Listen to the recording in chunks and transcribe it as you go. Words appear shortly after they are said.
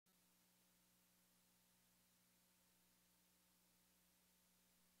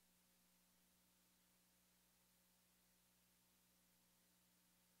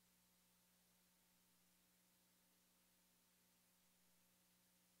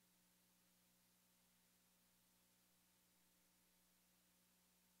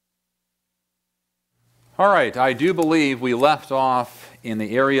All right, I do believe we left off in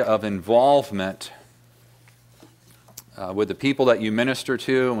the area of involvement with the people that you minister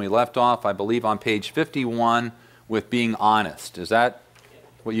to, and we left off, I believe, on page 51 with being honest. Is that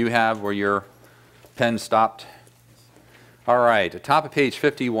what you have where your pen stopped? All right, at the top of page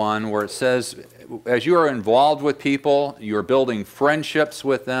 51 where it says, as you are involved with people, you are building friendships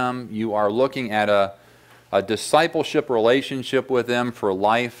with them, you are looking at a discipleship relationship with them for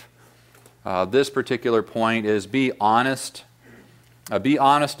life. This particular point is be honest. Be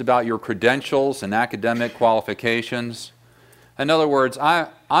honest about your credentials and academic qualifications. In other words,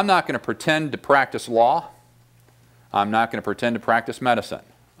 I'm not going to pretend to practice law. I'm not going to pretend to practice medicine.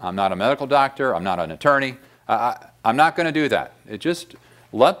 I'm not a medical doctor. I'm not an attorney. I'm not going to do that. Just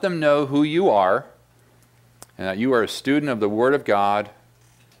let them know who you are and that you are a student of the Word of God.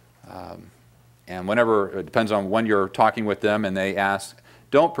 And whenever, it depends on when you're talking with them and they ask,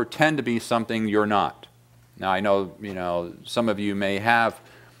 don't pretend to be something you're not. Now I know, some of you may have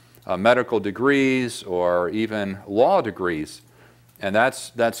medical degrees or even law degrees, and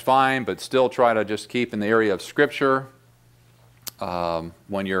that's fine, but still try to just keep in the area of Scripture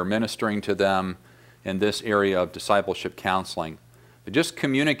when you're ministering to them in this area of discipleship counseling. But just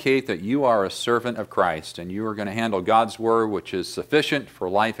communicate that you are a servant of Christ and you are going to handle God's Word, which is sufficient for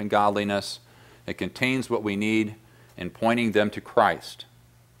life and godliness. It contains what we need in pointing them to Christ.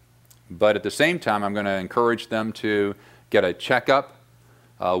 But at the same time, I'm going to encourage them to get a checkup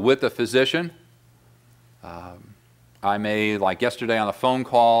with a physician. I may, like yesterday on a phone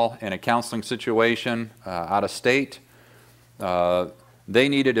call in a counseling situation out of state, they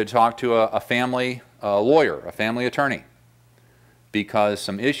needed to talk to a family lawyer, a family attorney, because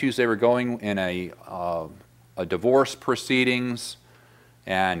some issues they were going in a divorce proceedings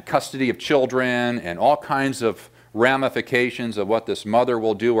and custody of children and all kinds of ramifications of what this mother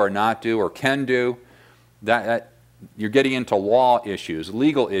will do or not do or can do. That you're getting into law issues,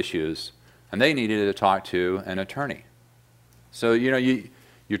 legal issues, and they needed to talk to an attorney. So you're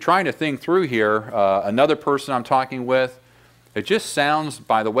trying to think through here. Another person I'm talking with, it just sounds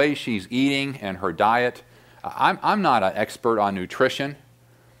by the way she's eating and her diet. I'm not an expert on nutrition,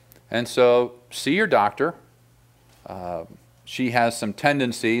 and so see your doctor. She has some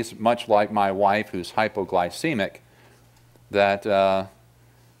tendencies, much like my wife who's hypoglycemic, that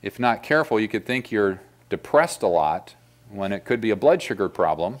if not careful, you could think you're depressed a lot when it could be a blood sugar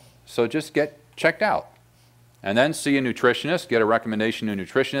problem. So just get checked out. And then see a nutritionist, get a recommendation to a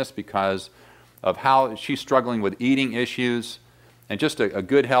nutritionist because of how she's struggling with eating issues, and just a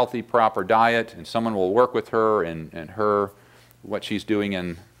good, healthy, proper diet, and someone will work with her and her, what she's doing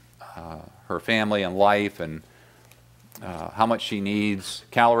in her family and life, and how much she needs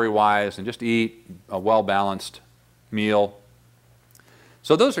calorie-wise, and just eat a well-balanced meal.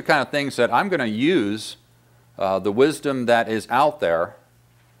 So those are kind of things that I'm going to use the wisdom that is out there,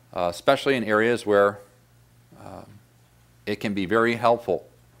 especially in areas where it can be very helpful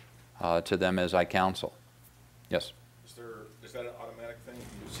to them as I counsel. Yes? Is that an automatic thing?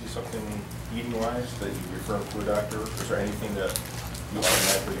 If you see something eating-wise that you refer to a doctor? Is there anything that you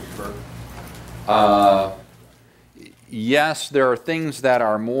automatically refer? Yes, there are things that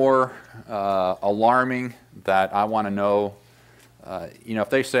are more alarming that I want to know. If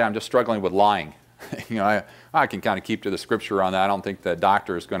they say I'm just struggling with lying, I can kind of keep to the Scripture on that. I don't think the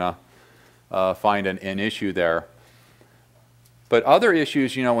doctor is going to find an issue there. But other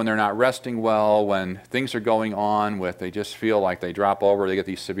issues, when they're not resting well, when things are going on with, they just feel like they drop over, they get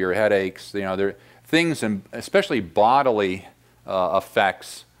these severe headaches, there are things, and especially bodily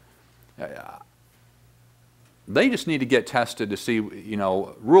effects. They just need to get tested to see,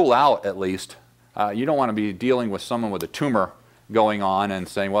 rule out at least. You don't want to be dealing with someone with a tumor going on and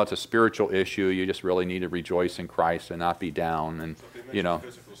saying, well, it's a spiritual issue. You just really need to rejoice in Christ and not be down. And so if they mention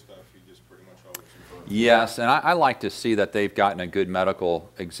physical stuff, you just pretty much always refer. Yes, and I like to see that they've gotten a good medical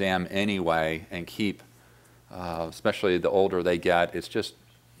exam anyway, and keep, especially the older they get,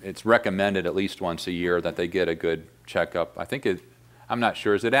 it's recommended at least once a year that they get a good checkup. I think I'm not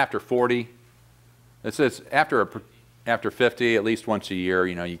sure, is it after 40? It says after 50, at least once a year,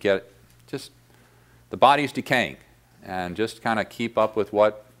 you get just, the body's decaying, and just kind of keep up with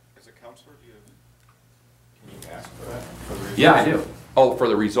what. As a counselor, can you ask for that? For the results? Yeah, I do. Oh, for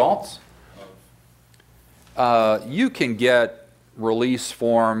the results? You can get release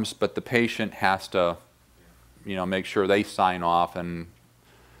forms, but the patient has to, make sure they sign off, and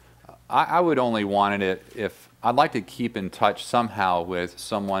I would only want it if, I'd like to keep in touch somehow with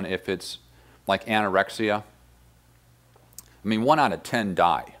someone if it's like anorexia. 1 out of 10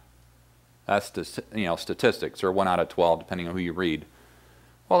 die. That's statistics, or 1 out of 12, depending on who you read.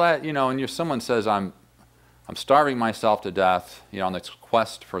 Well, that, and if someone says I'm I'm starving myself to death, on this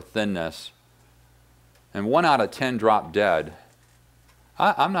quest for thinness, and 1 out of 10 drop dead,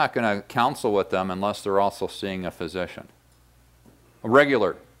 I'm not going to counsel with them unless they're also seeing a physician.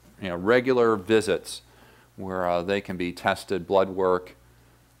 Regular visits where they can be tested, blood work,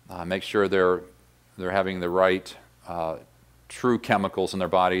 make sure they're having the right true chemicals in their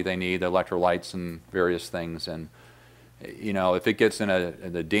body they need, the electrolytes and various things. And if it gets in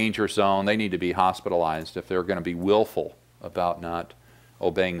the danger zone, they need to be hospitalized if they're going to be willful about not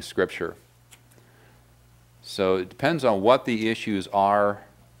obeying Scripture. So it depends on what the issues are,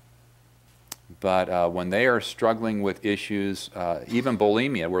 but when they are struggling with issues, even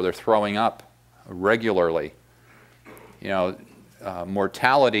bulimia, where they're throwing up regularly,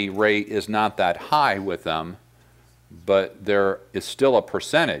 mortality rate is not that high with them, but there is still a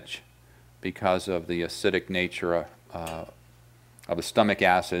percentage because of the acidic nature of the stomach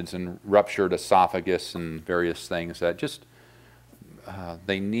acids and ruptured esophagus and various things that just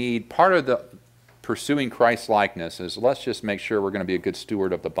they need. Part of the pursuing Christ-likeness is let's just make sure we're going to be a good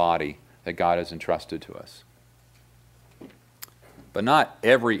steward of the body that God has entrusted to us. But not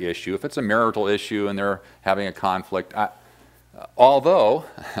every issue. If it's a marital issue and they're having a conflict, although,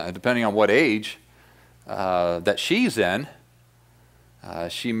 depending on what age that she's in,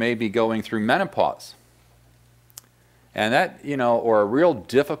 she may be going through menopause. And that, or a real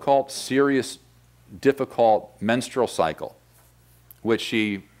difficult, serious, difficult menstrual cycle, which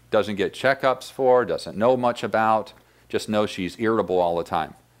she doesn't get checkups for, doesn't know much about, just knows she's irritable all the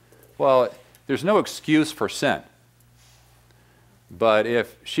time. Well, there's no excuse for sin. But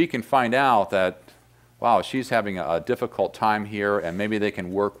if she can find out that, wow, she's having a difficult time here, and maybe they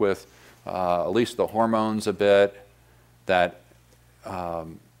can work with at least the hormones a bit that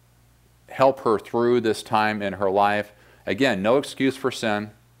help her through this time in her life. Again, no excuse for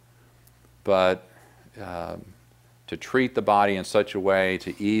sin, but to treat the body in such a way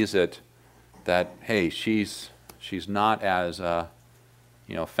to ease it that, hey, she's not as,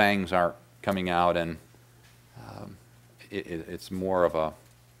 fangs aren't coming out, and it's more of a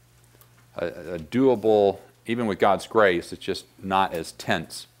doable, even with God's grace, it's just not as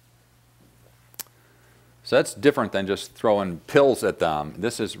tense. So that's different than just throwing pills at them.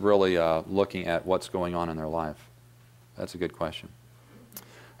 This is really looking at what's going on in their life. That's a good question.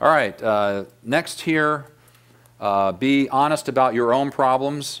 All right, next here, be honest about your own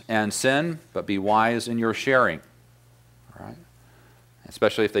problems and sin, but be wise in your sharing. All right?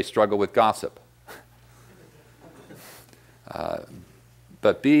 Especially if they struggle with gossip.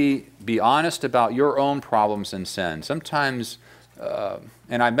 But be honest about your own problems and sin. Sometimes,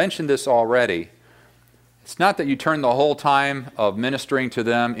 and I mentioned this already, it's not that you turn the whole time of ministering to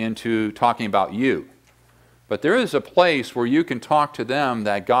them into talking about you. But there is a place where you can talk to them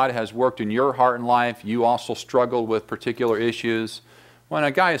that God has worked in your heart and life. You also struggle with particular issues. When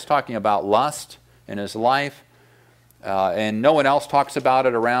a guy is talking about lust in his life, and no one else talks about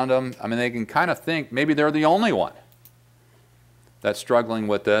it around him, I mean, they can kind of think maybe they're the only one that's struggling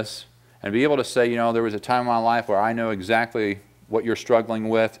with this, and be able to say, there was a time in my life where I know exactly what you're struggling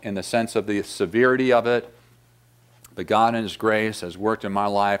with in the sense of the severity of it, but God in His grace has worked in my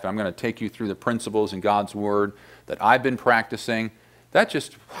life. I'm going to take you through the principles in God's Word that I've been practicing. That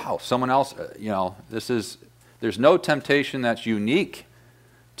just, wow, someone else, there's no temptation that's unique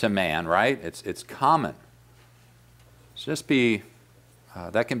to man, right? It's common. So just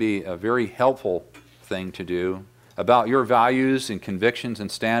that can be a very helpful thing to do. About your values and convictions and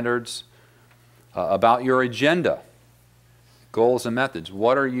standards, about your agenda, goals and methods.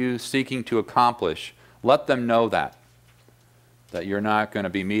 What are you seeking to accomplish? Let them know that you're not going to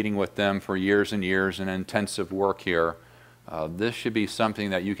be meeting with them for years and years in intensive work here. This should be something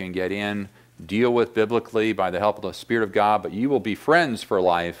that you can get in, deal with biblically by the help of the Spirit of God, but you will be friends for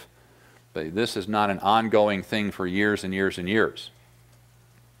life. But this is not an ongoing thing for years and years and years.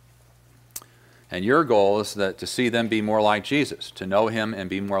 And your goal is to see them be more like Jesus, to know Him and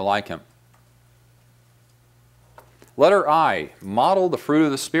be more like Him. Letter I, model the fruit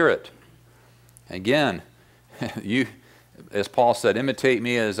of the Spirit. Again, as Paul said, imitate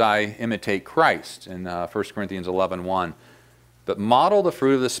me as I imitate Christ in 1 Corinthians 11:1. But model the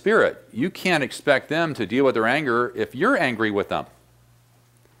fruit of the Spirit. You can't expect them to deal with their anger if you're angry with them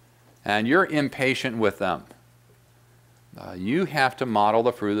and you're impatient with them. You have to model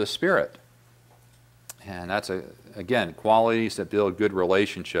the fruit of the Spirit. And that's, again, qualities that build good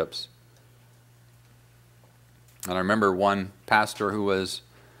relationships. And I remember one pastor who was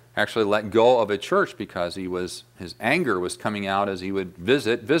actually let go of a church because his anger was coming out as he would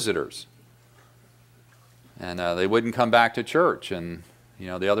visit visitors. And they wouldn't come back to church. And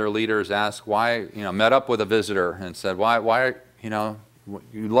The other leaders asked why, met up with a visitor and said, why, we'd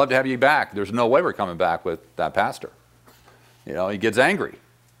love to have you back. There's no way we're coming back with that pastor. He gets angry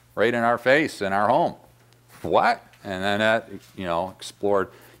right in our face, in our home. What? And then that, explored.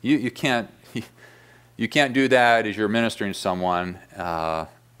 You can't do that as you're ministering to someone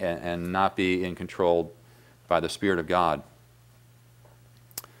and not be controlled by the Spirit of God.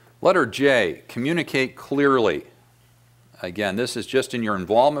 Letter J, communicate clearly. Again, this is just in your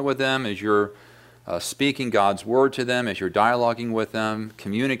involvement with them, as you're speaking God's word to them, as you're dialoguing with them.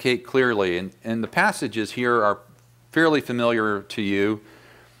 Communicate clearly. And the passages here are fairly familiar to you.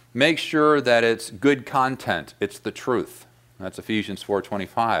 Make sure that it's good content. It's the truth. That's Ephesians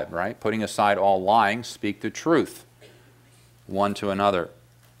 4:25, right? Putting aside all lying, speak the truth one to another.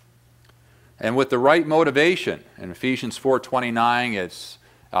 And with the right motivation. In Ephesians 4:29, it's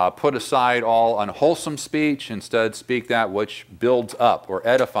put aside all unwholesome speech, instead speak that which builds up or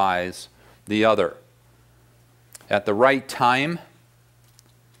edifies the other. At the right time,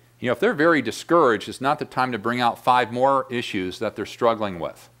 if they're very discouraged, it's not the time to bring out 5 more issues that they're struggling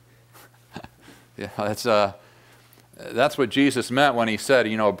with. That's what Jesus meant when he said,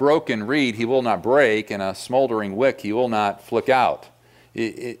 a broken reed he will not break, and a smoldering wick he will not flick out.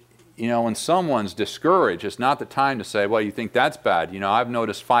 When someone's discouraged, it's not the time to say, well, you think that's bad. I've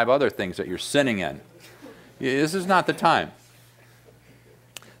noticed 5 other things that you're sinning in. This is not the time.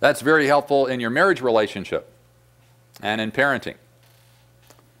 That's very helpful in your marriage relationship and in parenting.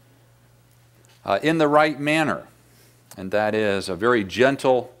 In the right manner, and that is a very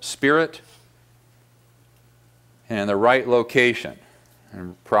gentle spirit and in the right location.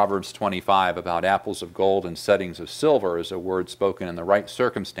 In Proverbs 25, about apples of gold and settings of silver, is a word spoken in the right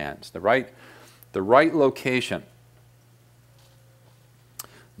circumstance, the right location.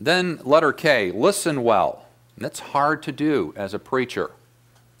 Then letter K, listen well. And that's hard to do as a preacher.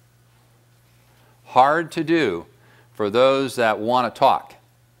 Hard to do for those that want to talk,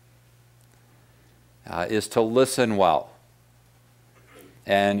 is to listen well.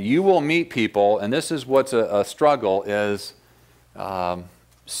 And you will meet people, and this is what's a struggle, is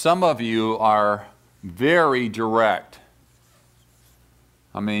some of you are very direct.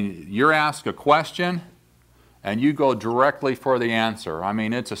 You're asked a question, and you go directly for the answer.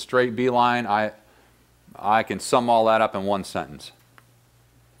 It's a straight beeline. I can sum all that up in one sentence.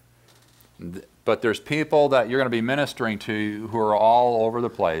 But there's people that you're going to be ministering to who are all over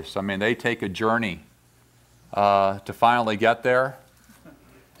the place. They take a journey to finally get there.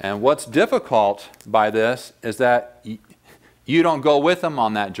 And what's difficult by this is that you don't go with them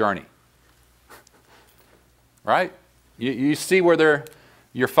on that journey. Right? You see where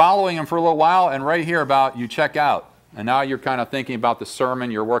you're following them for a little while, and right here about you check out. And now you're kind of thinking about the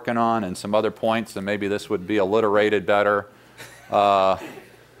sermon you're working on and some other points, and maybe this would be alliterated better.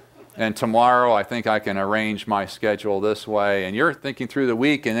 And tomorrow I think I can arrange my schedule this way. And you're thinking through the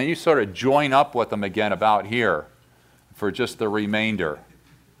week, and then you sort of join up with them again about here for just the remainder.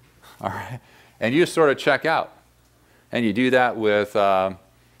 All right? And you sort of check out. And you do that with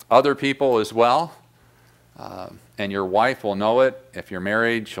other people as well. And your wife will know it. If you're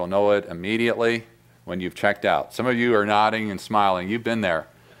married, she'll know it immediately when you've checked out. Some of you are nodding and smiling. You've been there.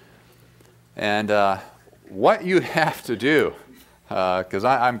 And what you have to do, because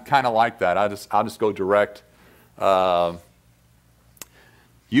I'm kind of like that. I'll just go direct. You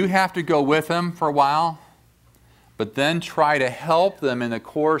have to go with them for a while, but then try to help them in the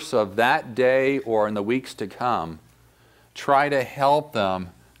course of that day or in the weeks to come. Try to help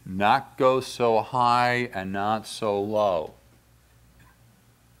them not go so high and not so low.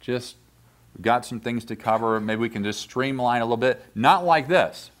 Just, we've got some things to cover. Maybe we can just streamline a little bit. Not like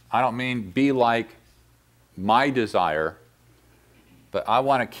this. I don't mean be like my desire, but I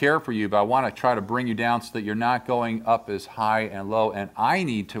want to care for you, but I want to try to bring you down so that you're not going up as high and low. And I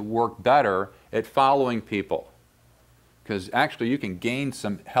need to work better at following people, because actually you can gain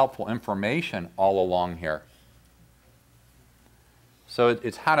some helpful information all along here. So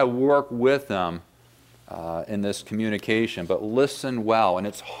it's how to work with them in this communication, but listen well. And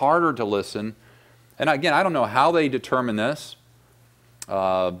it's harder to listen. And again, I don't know how they determine this,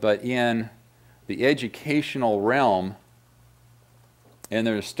 but in the educational realm, in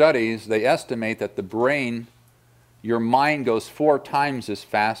their studies, they estimate that the brain, your mind goes 4 times as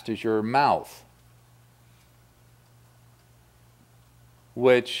fast as your mouth.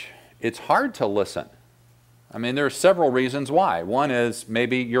 Which, it's hard to listen. There are several reasons why. One is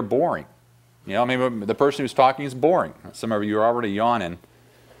maybe you're boring. Maybe the person who's talking is boring. Some of you are already yawning.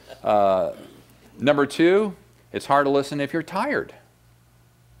 Number 2, it's hard to listen if you're tired.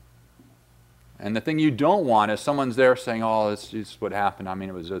 And the thing you don't want is someone's there saying, oh, it's what happened. I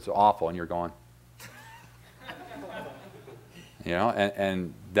mean, it's awful. And you're going, you know,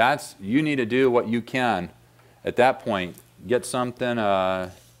 and that's, you need to do what you can at that point. Get something,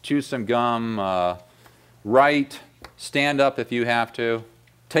 chew some gum, write, stand up if you have to,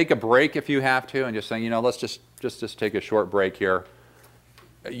 take a break if you have to, and just saying, you know, let's just take a short break here.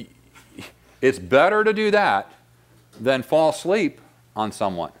 It's better to do that than fall asleep on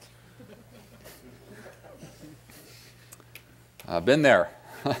someone. I've been there.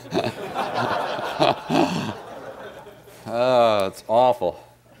 Oh, it's awful.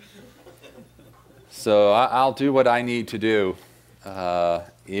 So I'll do what I need to do.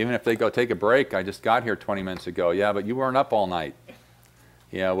 Even if they go take a break, I just got here 20 minutes ago. Yeah, but you weren't up all night.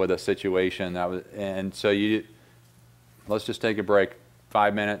 Yeah, with a situation that was, and so let's just take a break,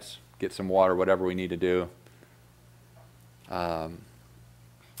 5 minutes, get some water, whatever we need to do.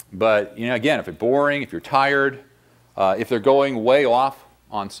 But you know, again, if it's boring, if you're tired, if they're going way off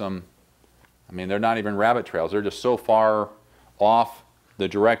on some, I mean, they're not even rabbit trails. They're just so far off the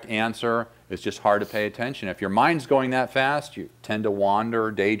direct answer, it's just hard to pay attention. If your mind's going that fast, you tend to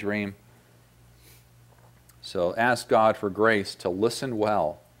wander, daydream. So ask God for grace to listen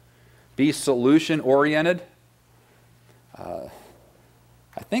well. Be solution-oriented.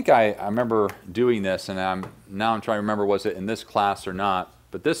 I think I remember doing this, and now I'm trying to remember, was it in this class or not?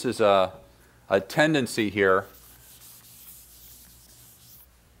 But this is a tendency here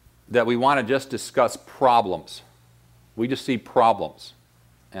that we want to just discuss problems. We just see problems.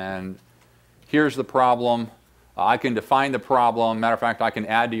 And here's the problem. I can define the problem. Matter of fact, I can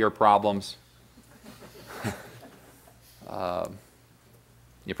add to your problems.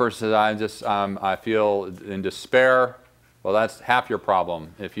 Your person says, I feel in despair. Well, that's half your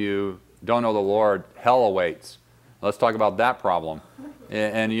problem. If you don't know the Lord, hell awaits. Let's talk about that problem.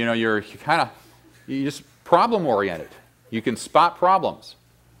 And you know, you're just problem-oriented. You can spot problems.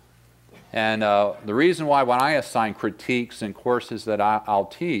 And the reason why when I assign critiques in courses that I'll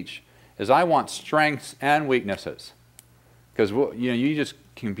teach is I want strengths and weaknesses. Because you know, you just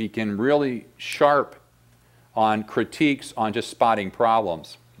can be really sharp on critiques on just spotting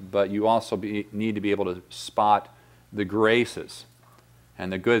problems, but you also need to be able to spot the graces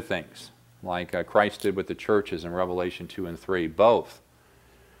and the good things, like Christ did with the churches in Revelation 2 and 3, both.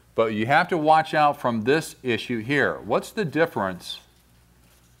 But you have to watch out from this issue here. What's the difference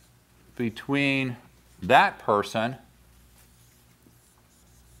between that person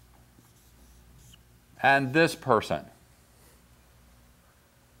and this person?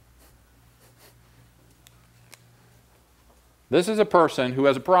 This is a person who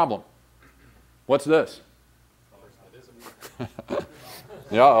has a problem. What's this?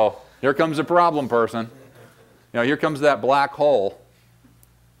 Uh-oh. Here comes a problem person. You know, here comes that black hole.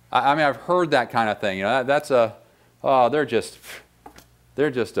 I mean, I've heard that kind of thing. You know, that's they're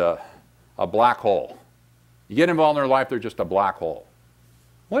just a black hole. You get involved in their life, they're just a black hole.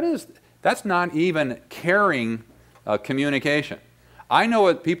 That's not even caring communication. I know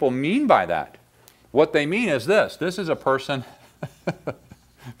what people mean by that. What they mean is this. This is a person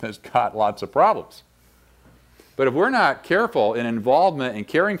that's got lots of problems. But if we're not careful in involvement and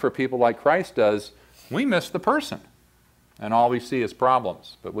caring for people like Christ does, we miss the person. And all we see is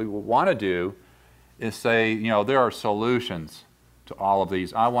problems. But what we want to do is say, you know, there are solutions to all of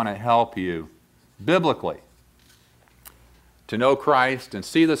these. I want to help you biblically to know Christ and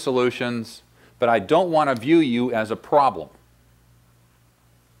see the solutions, but I don't want to view you as a problem.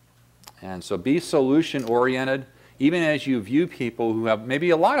 And so be solution-oriented, even as you view people who have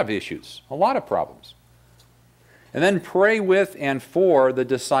maybe a lot of issues, a lot of problems. And then pray with and for the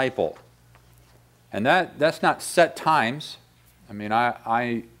disciple. And that's not set times. I mean,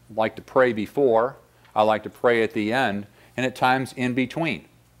 I like to pray before, I like to pray at the end, and at times in between.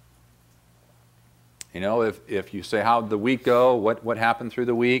 You know, if you say, how'd the week go? What happened through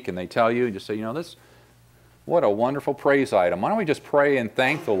the week? And they tell you, just say, you know, what a wonderful praise item. Why don't we just pray and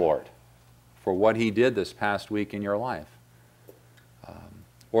thank the Lord for what He did this past week in your life?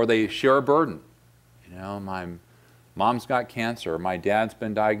 Or they share a burden. You know, my mom's got cancer, or my dad's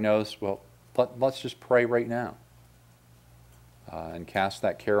been diagnosed. Well, let's just pray right now and cast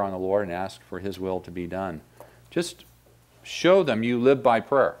that care on the Lord and ask for His will to be done. Just show them you live by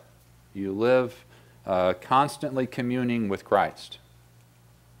prayer. You live constantly communing with Christ.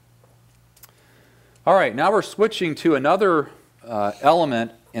 All right, now we're switching to another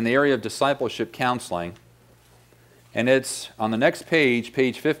element in the area of discipleship counseling. And it's on the next page,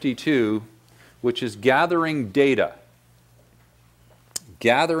 page 52, which is gathering data.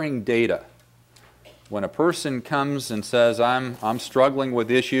 Gathering data. when a person comes and says, I'm struggling with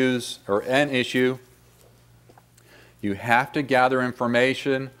issues or an issue, you have to gather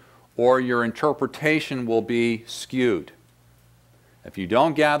information or your interpretation will be skewed. If you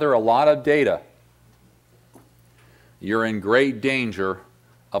don't gather a lot of data, you're in great danger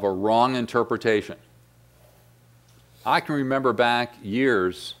of a wrong interpretation. I can remember back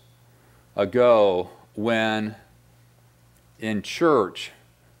years ago when in church,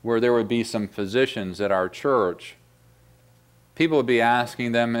 where there would be some physicians at our church, people would be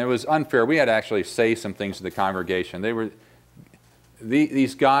asking them, and it was unfair. We had to actually say some things to the congregation.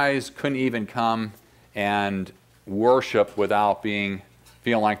 These guys couldn't even come and worship without feeling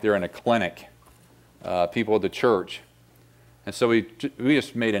like they're in a clinic, people at the church. And so we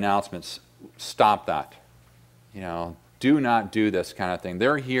just made announcements, stop that. You know, do not do this kind of thing.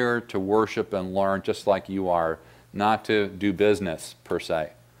 They're here to worship and learn just like you are, not to do business per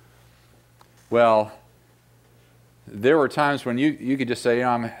se. Well, there were times when you could just say, you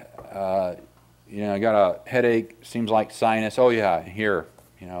know, I got a headache, seems like sinus. Oh yeah, here,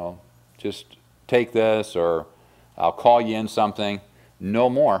 you know, just take this, or I'll call you in something. No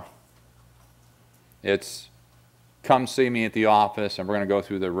more. It's come see me at the office, and we're going to go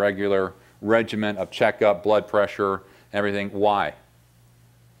through the regular regimen of checkup, blood pressure, everything. Why?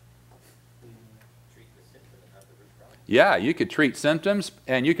 Yeah, you could treat symptoms,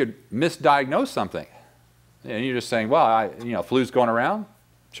 and you could misdiagnose something. And you're just saying, well, flu's going around?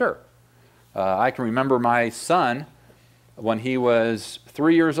 Sure. I can remember my son when he was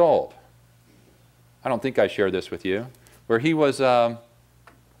 3 years old. I don't think I shared this with you, where he was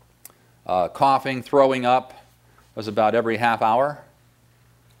coughing, throwing up, was about every half hour.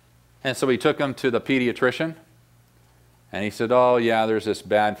 And so we took him to the pediatrician, and he said, oh yeah, there's this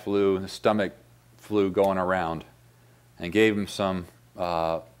bad flu, the stomach flu going around, and gave him some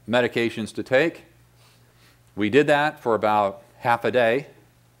medications to take. We did that for about half a day,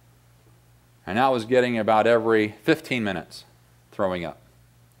 and I was getting about every 15 minutes throwing up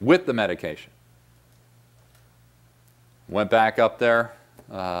with the medication. Went back up there.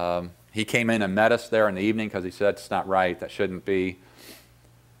 He came in and met us there in the evening because he said, it's not right, that shouldn't be.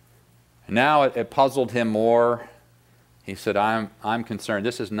 And now it puzzled him more. He said, I'm concerned.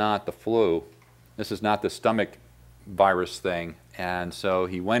 This is not the flu. This is not the stomach virus thing. And so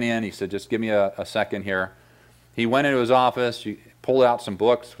he went in. He said, just give me a second here. He went into his office, he pulled out some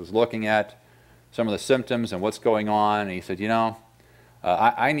books, was looking at some of the symptoms and what's going on. And he said, you know,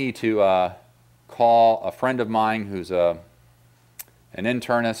 I need to call a friend of mine who's an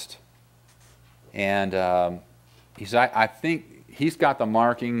internist. And he said, I think he's got the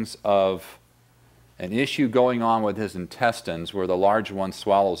markings of an issue going on with his intestines where the large one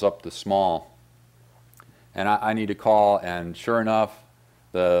swallows up the small. And I need to call, and sure enough,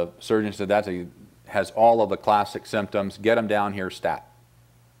 the surgeon said he has all of the classic symptoms. Get him down here stat.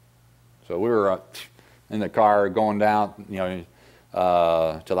 So we were in the car going down, to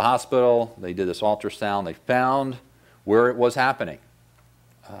the hospital. They did this ultrasound. They found where it was happening.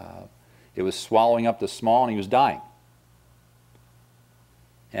 It was swallowing up the small, and he was dying.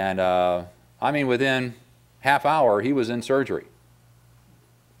 And within half hour, he was in surgery.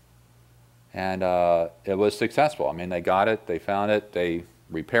 And it was successful. I mean, they got it, they found it, they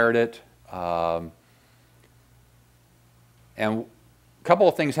repaired it. And a couple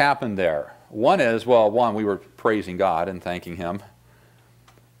of things happened there. One is, one, we were praising God and thanking Him.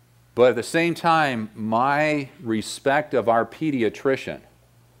 But at the same time, my respect of our pediatrician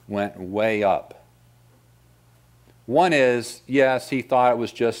went way up. One is, yes, he thought it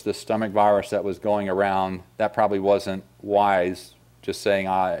was just the stomach virus that was going around. That probably wasn't wise, just saying,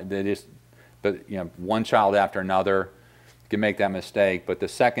 one child after another can make that mistake. But the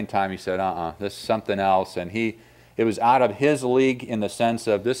second time he said, this is something else. And it was out of his league in the sense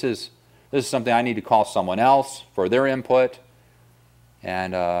of this is something I need to call someone else for their input.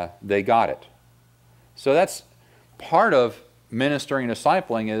 And they got it. So that's part of ministering and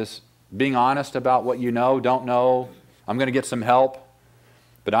discipling, is being honest about what you know, don't know. I'm going to get some help.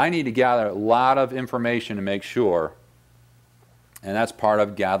 But I need to gather a lot of information to make sure. And that's part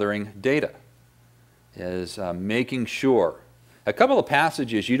of gathering data, is making sure. A couple of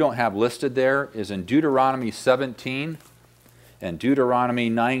passages you don't have listed there is in Deuteronomy 17 and Deuteronomy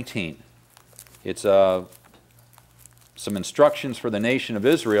 19. It's some instructions for the nation of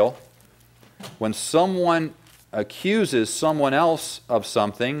Israel. When someone accuses someone else of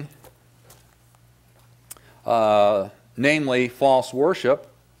something, namely false worship,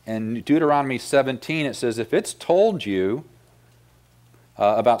 in Deuteronomy 17 it says, if it's told you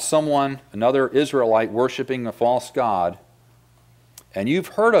about someone, another Israelite, worshiping a false god, and you've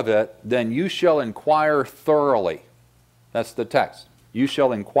heard of it, then you shall inquire thoroughly. That's the text. You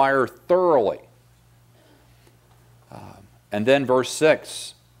shall inquire thoroughly. And then verse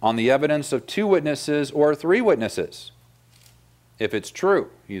 6, on the evidence of 2 witnesses or 3 witnesses. If it's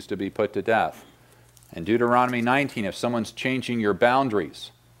true, he's to be put to death. And Deuteronomy 19, if someone's changing your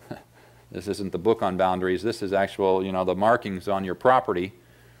boundaries, this isn't the book on boundaries, this is actual, the markings on your property.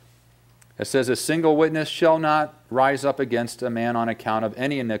 It says, a single witness shall not rise up against a man on account of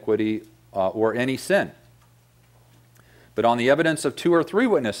any iniquity or any sin. But on the evidence of 2 or 3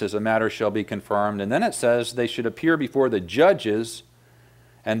 witnesses, a matter shall be confirmed. And then it says they should appear before the judges,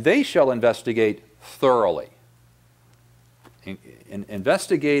 and they shall investigate thoroughly.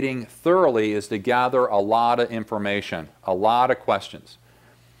 Investigating thoroughly is to gather a lot of information, a lot of questions.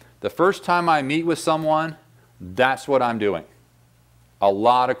 The first time I meet with someone, that's what I'm doing. A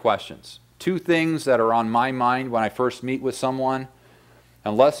lot of questions. 2 things that are on my mind when I first meet with someone,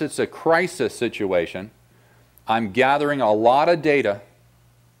 unless it's a crisis situation, I'm gathering a lot of data,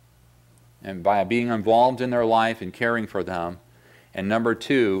 and by being involved in their life and caring for them. And number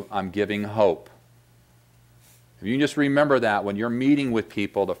 2, I'm giving hope. If you just remember that when you're meeting with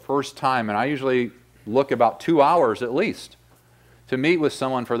people the first time, and I usually look about 2 hours at least to meet with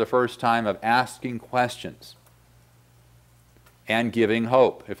someone for the first time, of asking questions and giving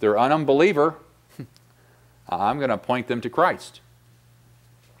hope. If they're an unbeliever, I'm going to point them to Christ.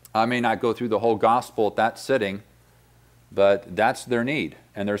 I may not go through the whole gospel at that sitting, but that's their need,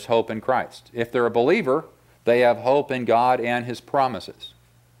 and there's hope in Christ. If they're a believer, they have hope in God and His promises.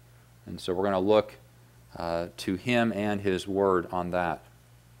 And so we're going to look to Him and His Word on that.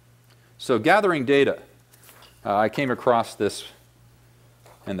 So gathering data. I came across this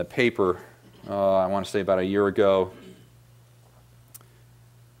in the paper, I want to say about a year ago.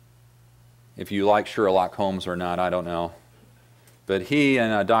 If you like Sherlock Holmes or not, I don't know. But he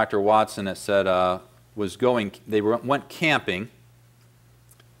and Dr. Watson, it said, went camping,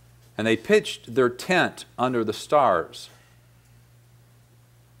 and they pitched their tent under the stars.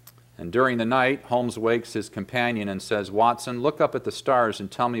 And during the night, Holmes wakes his companion and says, Watson, look up at the stars and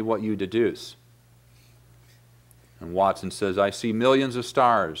tell me what you deduce. And Watson says, I see millions of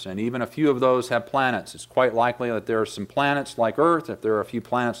stars, and even a few of those have planets. It's quite likely that there are some planets like Earth. If there are a few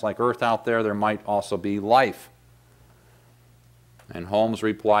planets like Earth out there, there might also be life. And Holmes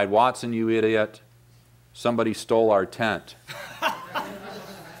replied, Watson, you idiot, somebody stole our tent.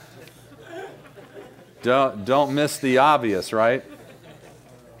 Don't miss the obvious, right?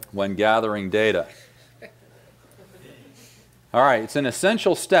 When gathering data. All right, it's an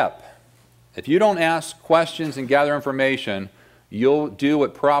essential step. If you don't ask questions and gather information, you'll do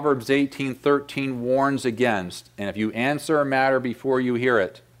what Proverbs 18:13 warns against. And if you answer a matter before you hear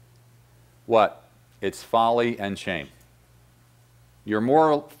it, what? It's folly and shame. You're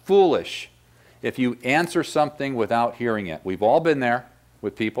more foolish if you answer something without hearing it. We've all been there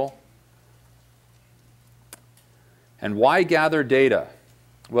with people. And why gather data?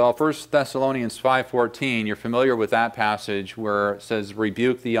 Well, 1 Thessalonians 5:14, you're familiar with that passage where it says,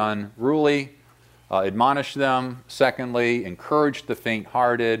 rebuke the unruly, admonish them. Secondly, encourage the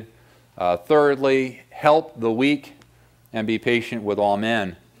faint-hearted. Thirdly, help the weak and be patient with all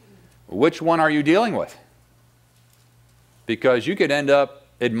men. Which one are you dealing with? Because you could end up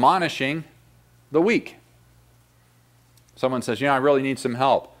admonishing the weak. Someone says, I really need some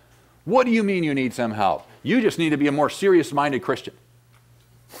help. What do you mean you need some help? You just need to be a more serious-minded Christian.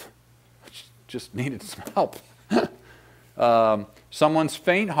 Just needed some help. Someone's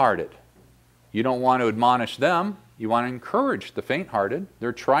faint-hearted. You don't want to admonish them. You want to encourage the faint-hearted.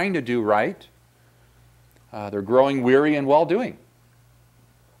 They're trying to do right. They're growing weary in well-doing.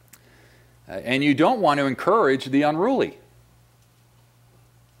 And you don't want to encourage the unruly.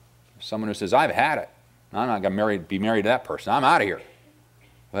 Someone who says, I've had it. I'm not going to be married to that person. I'm out of here.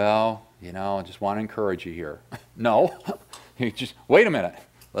 Well, I just want to encourage you here. No. You just, wait a minute.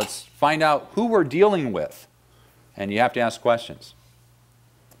 Let's find out who we're dealing with. And you have to ask questions.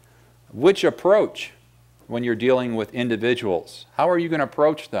 Which approach when you're dealing with individuals? How are you going to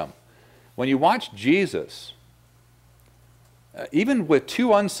approach them? When you watch Jesus, even with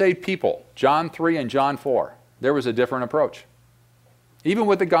 2 unsaved people, John 3 and John 4, there was a different approach. Even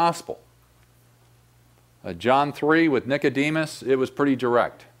with the gospel. John 3 with Nicodemus, it was pretty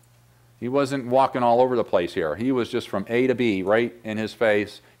direct. He wasn't walking all over the place here. He was just from A to B, right in his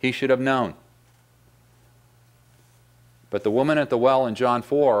face. He should have known. But the woman at the well in John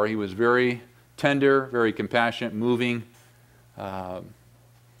 4, he was very tender, very compassionate, moving.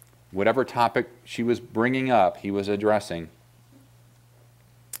 Whatever topic she was bringing up, he was addressing.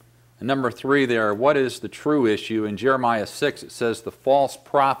 And number 3 there, what is the true issue? In Jeremiah 6 it says the false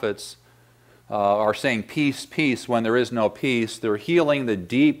prophets are saying peace, peace when there is no peace. They're healing the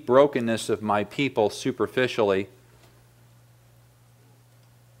deep brokenness of my people superficially.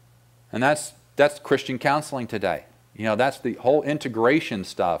 And that's Christian counseling today. You know, that's the whole integration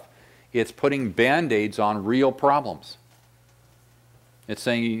stuff. It's putting Band-Aids on real problems. It's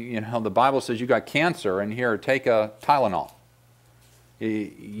saying, you know, the Bible says you got cancer, and here, take a Tylenol.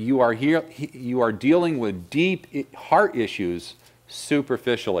 You are dealing with deep heart issues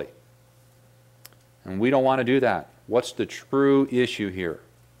superficially. And we don't want to do that. What's the true issue here?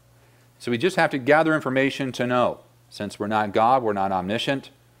 So we just have to gather information to know. Since we're not God, we're not omniscient.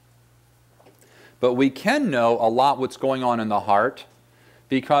 But we can know a lot what's going on in the heart,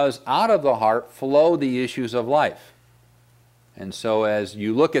 because out of the heart flow the issues of life. And so as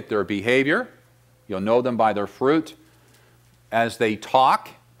you look at their behavior, you'll know them by their fruit. As they talk,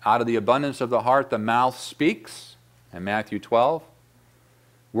 out of the abundance of the heart, the mouth speaks, in Matthew 12.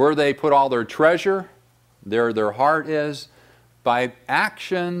 Where they put all their treasure, there their heart is. By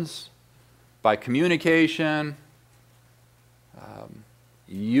actions, by communication,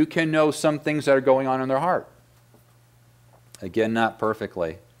 you can know some things that are going on in their heart. Again, not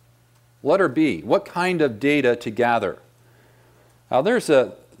perfectly. Letter B, what kind of data to gather? Now this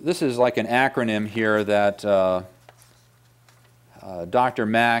is like an acronym here that Dr.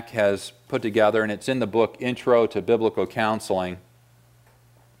 Mack has put together, and it's in the book Intro to Biblical Counseling,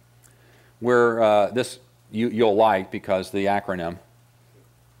 where you'll like, because the acronym,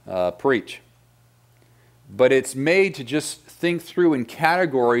 PREACH. But it's made to just think through in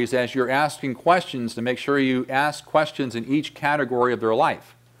categories as you're asking questions, to make sure you ask questions in each category of their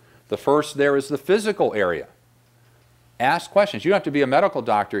life. The first there is the physical area. Ask questions. You don't have to be a medical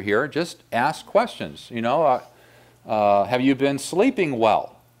doctor here. Just ask questions. You know, have you been sleeping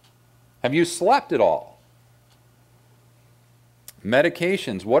well? Have you slept at all?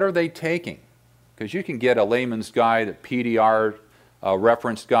 Medications, what are they taking? Because you can get a layman's guide, a PDR, a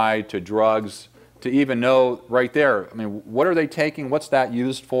reference guide to drugs, to even know right there, I mean, what are they taking? What's that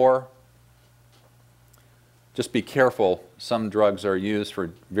used for? Just be careful. Some drugs are used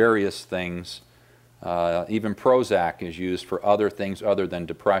for various things. Even Prozac is used for other things other than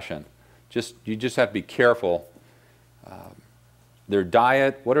depression. You just have to be careful. Their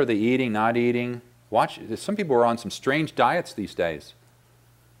diet, what are they eating, not eating? Watch. Some people are on some strange diets these days.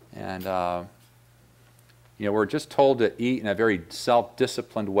 And you know, we're just told to eat in a very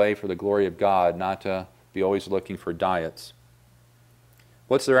self-disciplined way for the glory of God, not to be always looking for diets.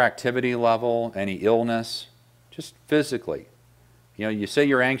 What's their activity level? Any illness? Just physically. You know, you say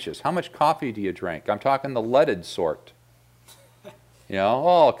you're anxious. How much coffee do you drink? I'm talking the leaded sort. You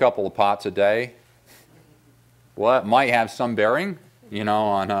know, a couple of pots a day. Well, that might have some bearing, you know,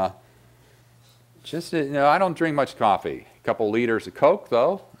 on you know, I don't drink much coffee. A couple liters of Coke,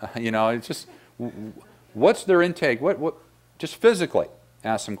 though. You know, it's just, what's their intake? Just physically,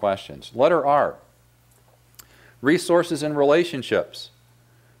 ask some questions. Letter R, resources and relationships.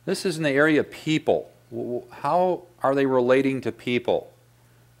 This is in the area of people. How are they relating to people?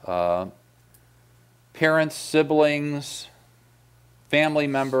 Parents, siblings, family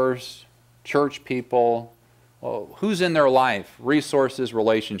members, church people. Well, who's in their life? Resources,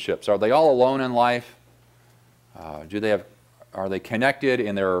 relationships. Are they all alone in life? Are they connected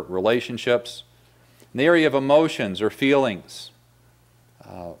in their relationships? In the area of emotions or feelings,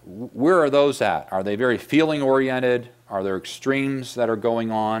 where are those at? Are they very feeling-oriented? Are there extremes that are going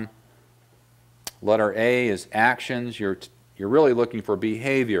on? Letter A is actions. You're really looking for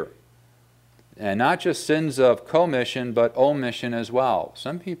behavior. And not just sins of commission, but omission as well.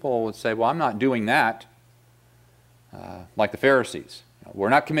 Some people would say, well, I'm not doing that. Like the Pharisees. We're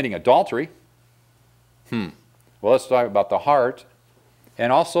not committing adultery. Well, let's talk about the heart.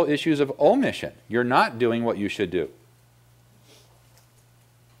 And also issues of omission. You're not doing what you should do.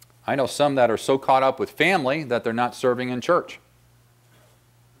 I know some that are so caught up with family that they're not serving in church.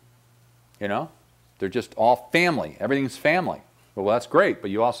 You know? They're just all family. Everything's family. Well, that's great,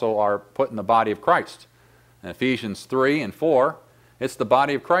 but you also are put in the body of Christ. In Ephesians 3 and 4, it's the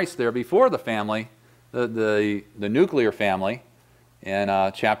body of Christ there before the family, the nuclear family, in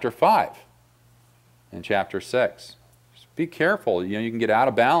chapter 5 and chapter 6. Just be careful. You know, you can get out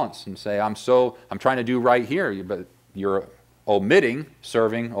of balance and say, I'm trying to do right here, but you're omitting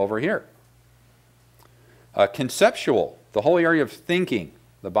serving over here. Conceptual, the whole area of thinking.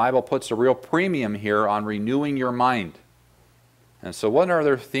 The Bible puts a real premium here on renewing your mind. And so what are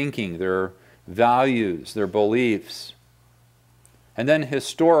their thinking, their values, their beliefs? And then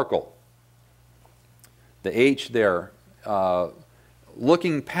historical. The H there,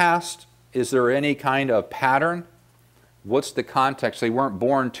 looking past, is there any kind of pattern? What's the context? They weren't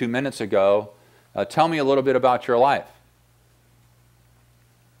born 2 minutes ago. Tell me a little bit about your life.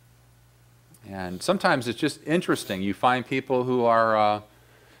 And sometimes it's just interesting. You find people who are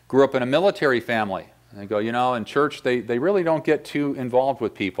grew up in a military family. And they go, you know, in church they really don't get too involved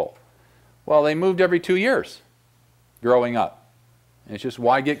with people. Well, they moved every 2 years growing up. And it's just,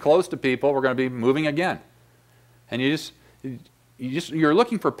 why get close to people? We're going to be moving again. And you're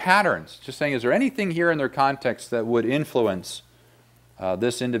looking for patterns. Just saying, is there anything here in their context that would influence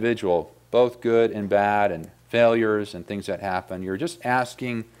this individual, both good and bad, and failures and things that happen? You're just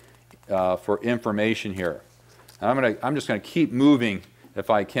asking for information here. And I'm just going to keep moving if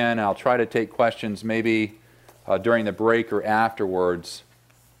I can. I'll try to take questions maybe during the break or afterwards.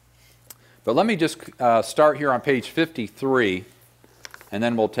 But let me just start here on page 53, and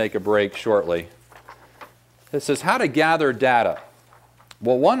then we'll take a break shortly. It says how to gather data.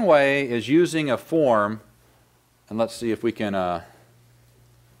 Well, one way is using a form, and let's see if we can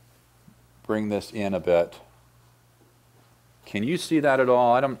bring this in a bit. Can you see that at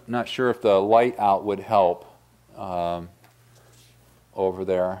all? I'm not sure if the light out would help over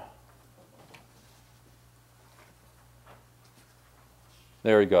there.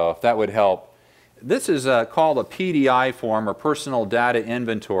 There we go, if that would help. This is called a PDI form, or Personal Data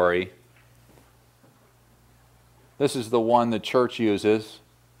Inventory. This is the one the church uses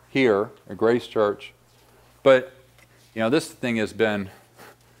here at Grace Church. But, you know, this thing has been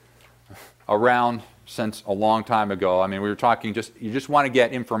around since a long time ago. I mean, we were talking you just want to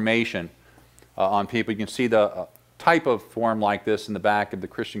get information on people. You can see the type of form like this in the back of the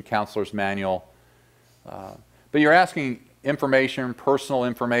Christian Counselor's Manual. But you're asking information, personal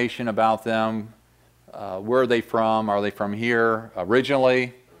information about them. Where are they from? Are they from here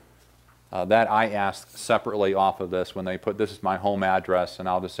originally? That I ask separately off of this when they put, this is my home address, and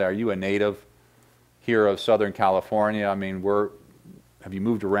I'll just say, are you a native here of Southern California? I mean, have you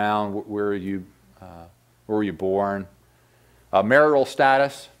moved around? Where are you? Where were you born? Marital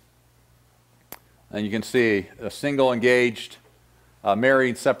status, and you can see a single, engaged,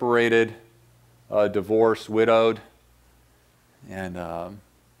 married, separated, divorced, widowed, and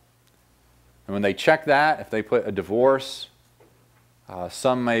when they check that, if they put a divorce,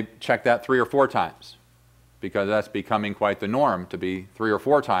 some may check that 3 or 4 times, because that's becoming quite the norm to be 3 or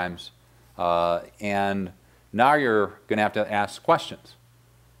 4 times, and now you're going to have to ask questions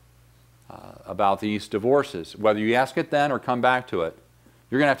about these divorces. Whether you ask it then or come back to it,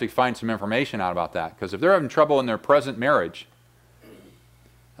 you're going to have to find some information out about that. Because if they're having trouble in their present marriage,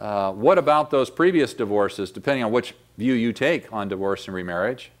 what about those previous divorces, depending on which view you take on divorce and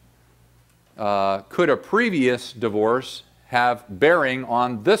remarriage? Could a previous divorce have bearing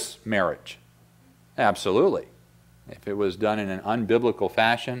on this marriage? Absolutely. If it was done in an unbiblical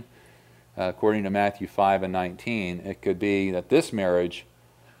fashion, according to Matthew 5 and 19, it could be that this marriage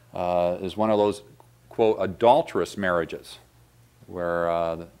is one of those, quote, adulterous marriages,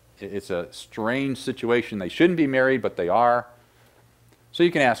 where it's a strange situation. They shouldn't be married, but they are. So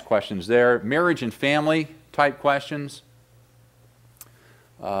you can ask questions there. Marriage and family type questions.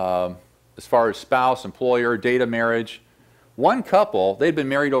 As far as spouse, employer, date of marriage. One couple, they'd been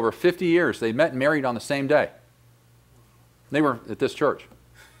married over 50 years. They met and married on the same day. They were at this church.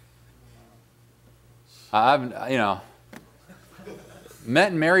 Met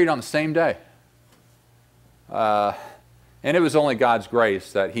and married on the same day. And it was only God's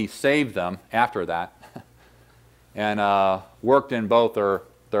grace that He saved them after that and worked in both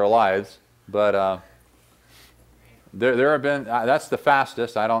their lives. But there have been, that's the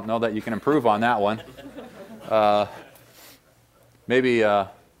fastest. I don't know that you can improve on that one. Maybe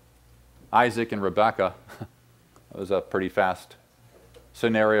Isaac and Rebecca. That was a pretty fast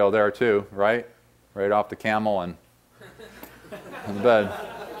scenario there too, right? Right off the camel and in the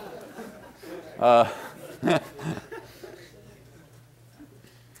bed.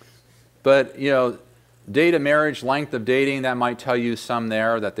 But, you know, date of marriage, length of dating, that might tell you some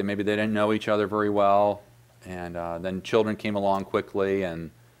there, that maybe they didn't know each other very well, and then children came along quickly,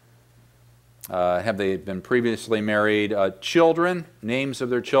 and have they been previously married? Children, names of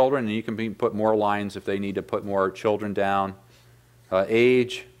their children, and you can put more lines if they need to put more children down.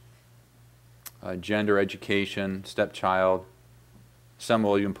 Age, gender, education, stepchild. Some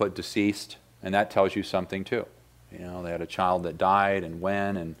will even put deceased, and that tells you something too. You know, they had a child that died, and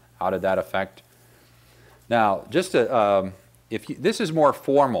when, and how did that affect? Now, just to, this is more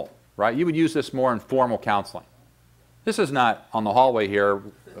formal, right? You would use this more in formal counseling. This is not on the hallway here.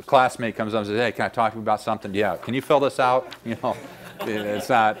 A classmate comes up and says, "Hey, can I talk to you about something?" "Yeah." "Can you fill this out?" You know, it's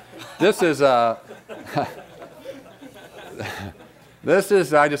not. This is This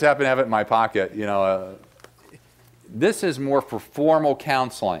is, I just happen to have it in my pocket, this is more for formal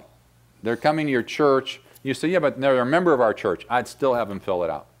counseling. They're coming to your church. You say, yeah, but they're a member of our church. I'd still have them fill it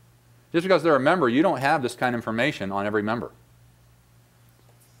out. Just because they're a member, you don't have this kind of information on every member.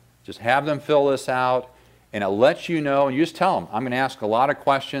 Just have them fill this out, and it lets you know, and you just tell them, I'm going to ask a lot of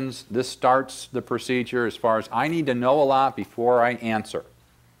questions. This starts the procedure as far as I need to know a lot before I answer.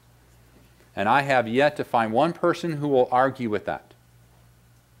 And I have yet to find one person who will argue with that.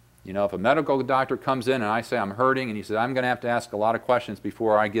 If a medical doctor comes in and I say I'm hurting, and he says, I'm going to have to ask a lot of questions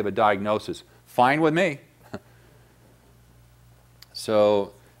before I give a diagnosis. Fine with me.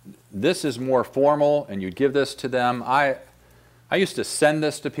 So this is more formal, and you'd give this to them. I used to send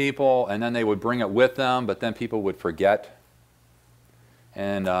this to people, and then they would bring it with them, but then people would forget.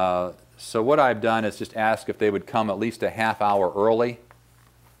 And so what I've done is just ask if they would come at least a half hour early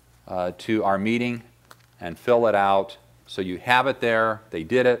to our meeting and fill it out. So you have it there, they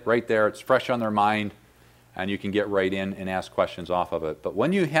did it right there, it's fresh on their mind, and you can get right in and ask questions off of it. But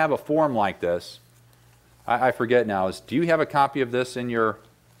when you have a form like this, I forget now, do you have a copy of this in your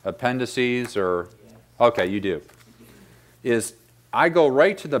appendices or? Yes. Okay, you do. I go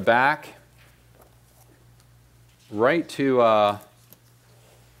right to the back, right to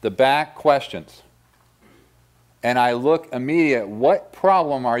the back questions. And I look immediately, what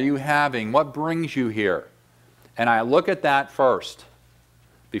problem are you having? What brings you here? And I look at that first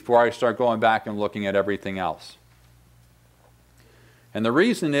before I start going back and looking at everything else. And the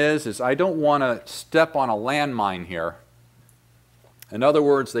reason is I don't want to step on a landmine here. In other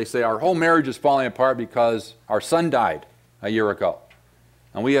words, they say our whole marriage is falling apart because our son died a year ago,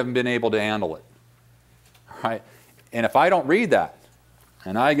 and we haven't been able to handle it. All right? And if I don't read that,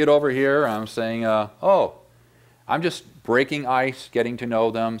 and I get over here, I'm saying, I'm just breaking ice, getting to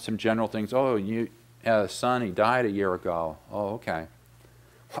know them, some general things. Oh, you had a son, he died a year ago. Oh, okay.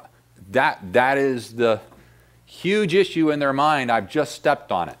 That is the huge issue in their mind. I've just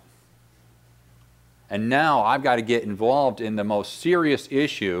stepped on it. And now I've got to get involved in the most serious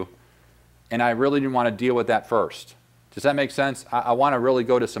issue, and I really didn't want to deal with that first. Does that make sense? I want to really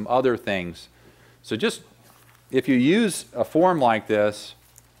go to some other things. So just, if you use a form like this,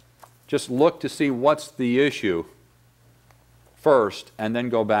 just look to see what's the issue first, and then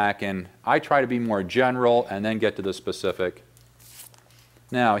go back, and I try to be more general and then get to the specific.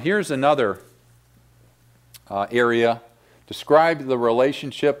 Now, here's another area. Describe the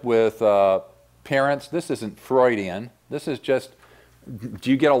relationship with parents. This isn't Freudian. This is just,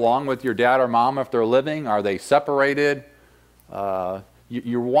 do you get along with your dad or mom if they're living? Are they separated?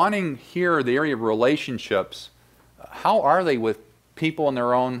 You're wanting here the area of relationships. How are they with people in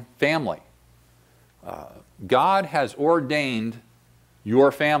their own family? God has ordained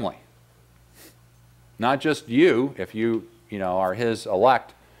your family. Not just you, if you are His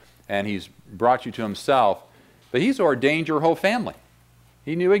elect and He's brought you to Himself, but He's ordained your whole family.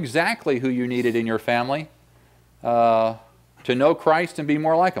 He knew exactly who you needed in your family to know Christ and be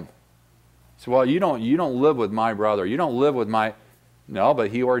more like Him. So, well, you don't live with my brother. You don't live with my... No, but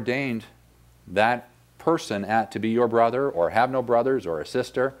He ordained that person to be your brother, or have no brothers, or a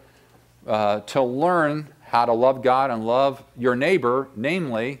sister, to learn how to love God and love your neighbor,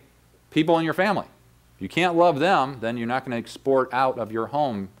 namely people in your family. If you can't love them, then you're not going to export out of your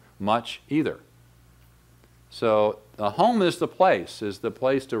home much either. So the home is the place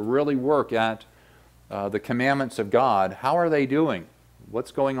to really work at the commandments of God. How are they doing?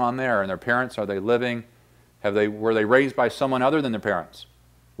 What's going on there? And their parents, are they living? Were they raised by someone other than their parents?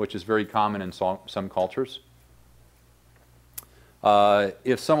 Which is very common in some cultures.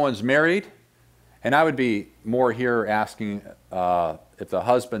 If someone's married, and I would be more here asking if the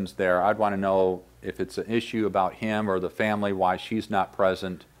husband's there, I'd want to know if it's an issue about him or the family, why she's not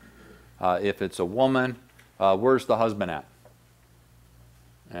present. If it's a woman, where's the husband at?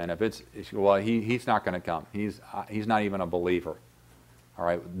 And if it's, well, he's not going to come. He's not even a believer. All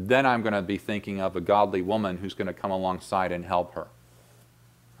right, then I'm going to be thinking of a godly woman who's going to come alongside and help her.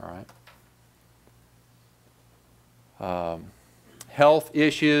 All right. Health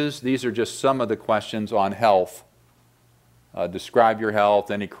issues. These are just some of the questions on health. Describe your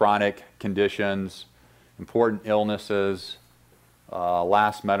health, any chronic conditions, important illnesses,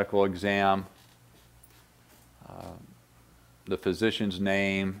 last medical exam, the physician's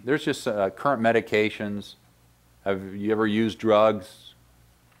name. There's just current medications. Have you ever used drugs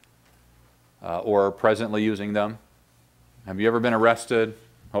or presently using them? Have you ever been arrested?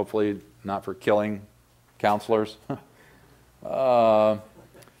 Hopefully not for killing counselors.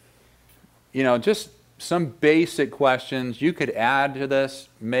 Just some basic questions. You could add to this,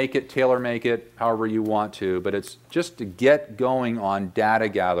 make it, tailor-make it, however you want to, but it's just to get going on data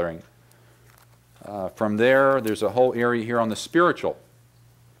gathering. From there, there's a whole area here on the spiritual.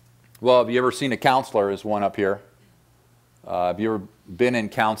 Well, have you ever seen a counselor? Is one up here. Have you ever been in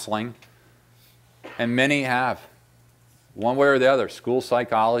counseling? And many have. One way or the other, school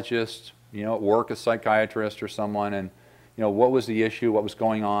psychologists, at work a psychiatrist or someone, and what was the issue, what was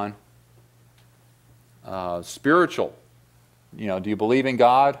going on? Spiritual, do you believe in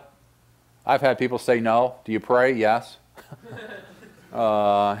God? I've had people say no. Do you pray? Yes.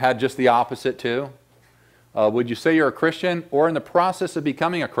 Had just the opposite too. Would you say you're a Christian or in the process of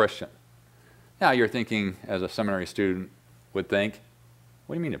becoming a Christian? Now you're thinking, as a seminary student would think,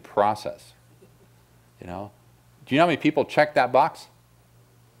 what do you mean a process? Do you know how many people check that box?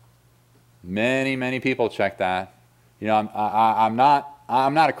 Many, many people check that. I'm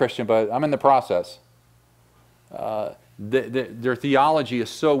not a Christian, but I'm in the process. Their theology is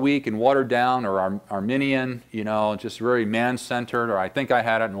so weak and watered down, or Arminian, just very man-centered, or I think I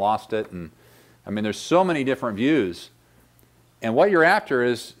had it and lost it. And there's so many different views. And what you're after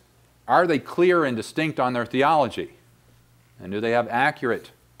is, are they clear and distinct on their theology? And do they have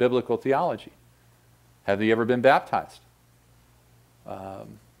accurate biblical theology? Have they ever been baptized? How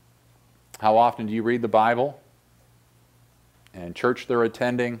often do you read the Bible? And church they're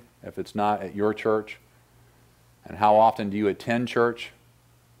attending, if it's not at your church? And how often do you attend church?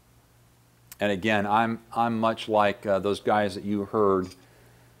 And again, I'm much like those guys that you heard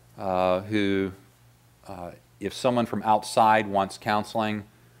who, if someone from outside wants counseling,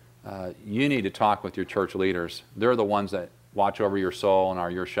 you need to talk with your church leaders. They're the ones that watch over your soul and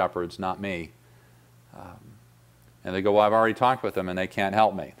are your shepherds, not me. And they go, well, I've already talked with them and they can't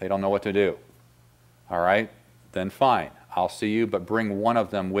help me. They don't know what to do. All right, then fine. I'll see you, but bring one of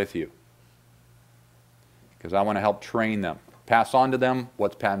them with you. Because I want to help train them. Pass on to them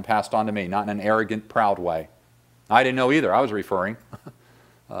what's been passed on to me, not in an arrogant, proud way. I didn't know either. I was referring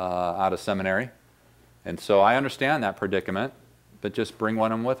out of seminary. And so I understand that predicament, but just bring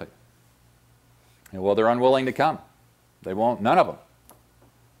one of them with it. And, well, they're unwilling to come. They won't, none of them.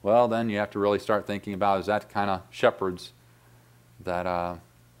 Well, then you have to really start thinking about, is that the kind of shepherds that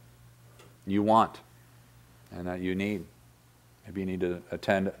you want and that you need? Maybe you need to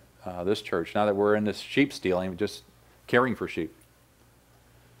attend this church. Now that we're in this sheep stealing, just caring for sheep.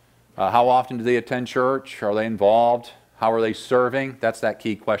 How often do they attend church? Are they involved? How are they serving? That's that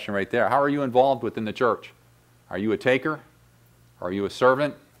key question right there. How are you involved within the church? Are you a taker? Are you a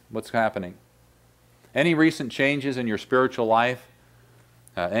servant? What's happening? Any recent changes in your spiritual life?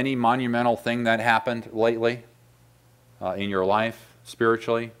 Any monumental thing that happened lately in your life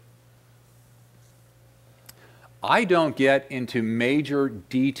spiritually? I don't get into major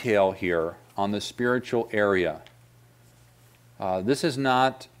detail here on the spiritual area. This is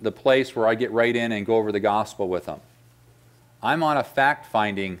not the place where I get right in and go over the gospel with them. I'm on a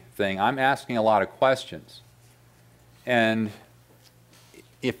fact-finding thing. I'm asking a lot of questions. And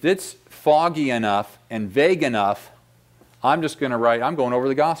if it's foggy enough and vague enough, I'm just going to write, I'm going over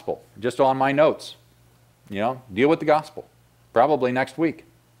the gospel, just on my notes. Deal with the gospel, probably next week.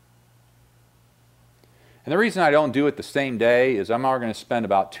 And the reason I don't do it the same day is I'm going to spend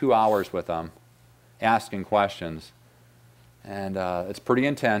about 2 hours with them asking questions. And it's pretty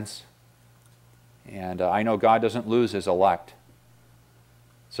intense. And I know God doesn't lose His elect.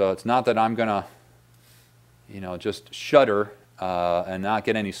 So it's not that I'm going to, just shudder and not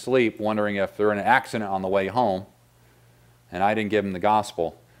get any sleep, wondering if they're in an accident on the way home and I didn't give them the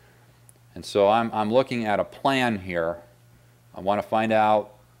gospel. And so I'm looking at a plan here. I want to find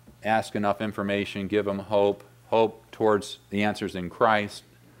out, ask enough information, give them hope towards the answers in Christ.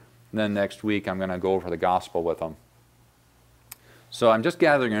 And then next week I'm going to go over the gospel with them. So I'm just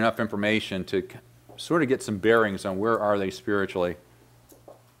gathering enough information to sort of get some bearings on where are they spiritually.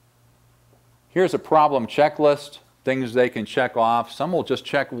 Here's a problem checklist, things they can check off. Some will just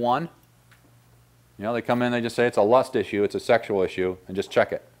check one. They come in, they just say it's a lust issue, it's a sexual issue, and just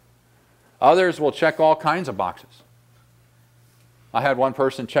check it. Others will check all kinds of boxes. I had one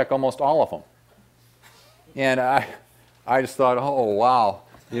person check almost all of them. And I just thought, oh, wow.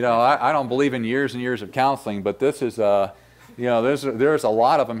 I don't believe in years and years of counseling, but this is, there's a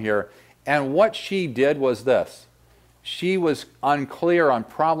lot of them here. And what she did was this. She was unclear on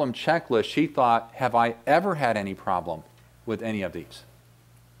problem checklist. She thought, have I ever had any problem with any of these?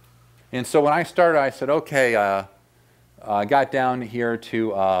 And so when I started, I said, okay, I got down here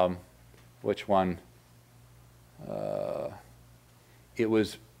to, which one? It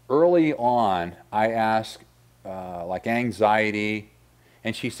was early on, I asked like anxiety,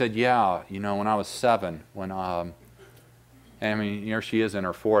 And she said, yeah, you know, when I was 7, when, I mean, here she is in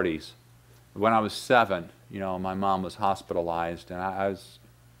her 40s. When I was 7, you know, my mom was hospitalized, and I was,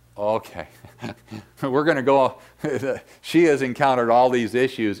 okay, we're going to go, she has encountered all these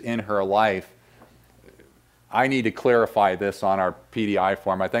issues in her life. I need to clarify this on our PDI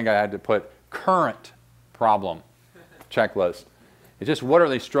form. I think I had to put current problem checklist. It's just, what are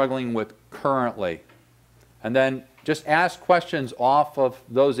they struggling with currently? And then just ask questions off of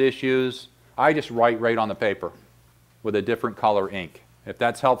those issues. I just write right on the paper with a different color ink, if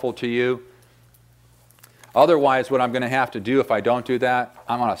that's helpful to you. Otherwise, what I'm going to have to do if I don't do that,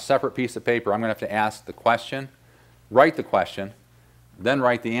 I'm on a separate piece of paper. I'm going to have to ask the question, write the question, then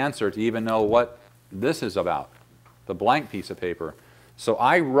write the answer to even know what this is about, the blank piece of paper. So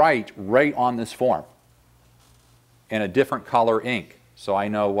I write right on this form in a different color ink, so I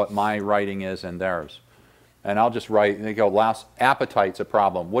know what my writing is and theirs. And I'll just write, and they go, last, appetite's a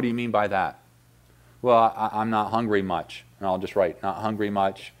problem. What do you mean by that? Well, I'm not hungry much. And I'll just write, not hungry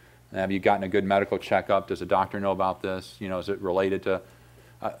much. Have you gotten a good medical checkup? Does the doctor know about this? You know, is it related to?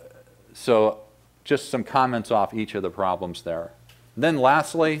 So just some comments off each of the problems there. Then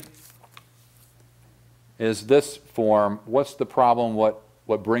lastly is this form. What's the problem?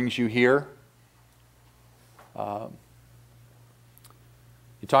 What brings you here? You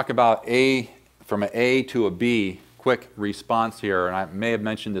talk about from an A to a B, quick response here. And I may have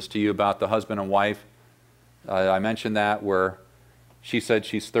mentioned this to you about the husband and wife. I mentioned that where she said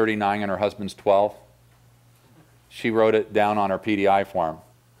she's 39 and her husband's 12. She wrote it down on her PDI form.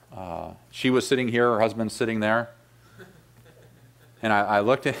 She was sitting here, her husband's sitting there. And I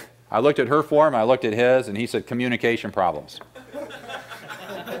looked at her form, I looked at his, and he said, communication problems.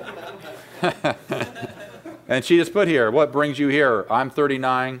 And she just put here, what brings you here? I'm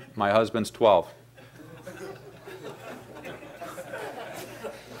 39, my husband's 12.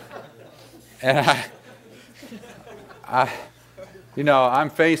 And you know, I'm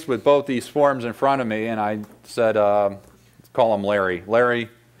faced with both these forms in front of me, and I said, let's call him Larry. Larry,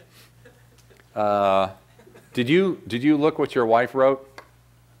 did you look what your wife wrote?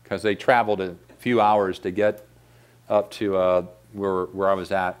 Because they traveled a few hours to get up to where I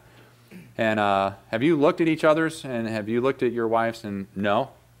was at. And have you looked at each other's, and have you looked at your wife's? And no?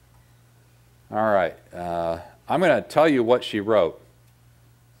 All right. I'm going to tell you what she wrote.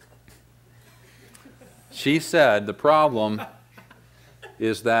 She said the problem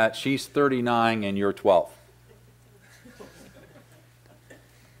is that she's 39 and you're 12.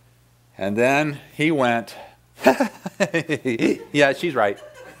 And then he went, yeah, she's right.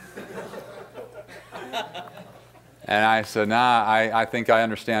 And I said, nah, I think I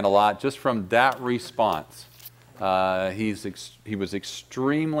understand a lot. Just from that response, he was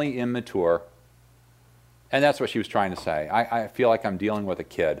extremely immature. And that's what she was trying to say. I feel like I'm dealing with a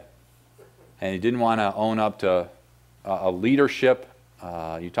kid. And he didn't want to own up to a leadership.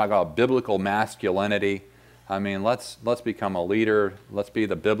 You talk about biblical masculinity. I mean, let's become a leader. Let's be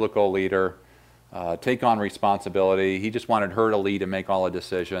the biblical leader. Take on responsibility. He just wanted her to lead and make all the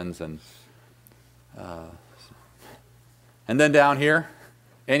decisions. And then down here,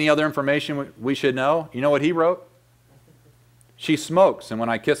 any other information we should know? You know what he wrote? She smokes, and when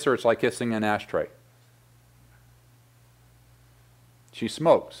I kiss her, it's like kissing an ashtray. She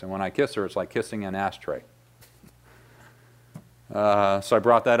smokes, and when I kiss her, it's like kissing an ashtray. So I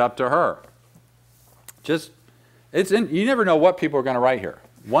brought that up to her. You never know what people are going to write here.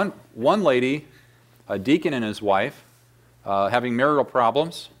 One lady, a deacon and his wife, having marital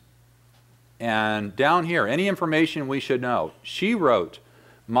problems. And down here, any information we should know. She wrote,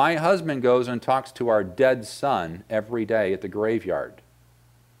 my husband goes and talks to our dead son every day at the graveyard.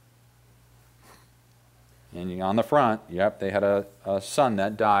 And on the front, yep, they had a son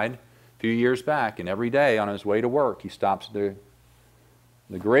that died a few years back, and every day on his way to work, he stops at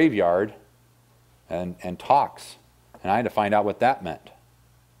the graveyard and talks. And I had to find out what that meant.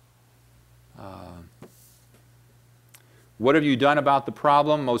 What have you done about the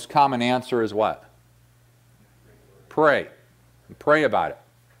problem? Most common answer is what? Pray. Pray about it.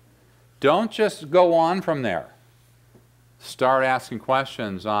 Don't just go on from there. Start asking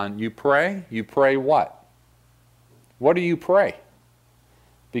questions on, you pray? You pray what? What do you pray?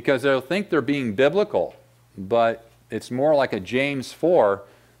 Because they'll think they're being biblical, but it's more like a James 4.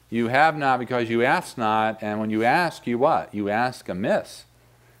 You have not because you ask not, and when you ask, you what? You ask amiss.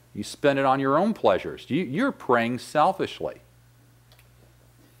 You spend it on your own pleasures. You're praying selfishly.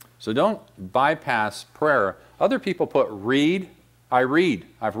 So don't bypass prayer. Other people put read. I read.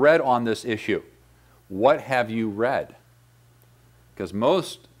 I've read on this issue. What have you read? Because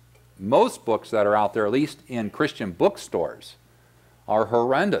most books that are out there, at least in Christian bookstores, are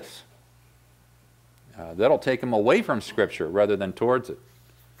horrendous. That'll take them away from Scripture rather than towards it.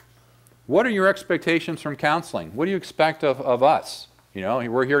 What are your expectations from counseling? What do you expect of us? You know,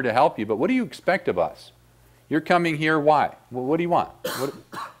 we're here to help you, but what do you expect of us? You're coming here, why? Well, what do you want?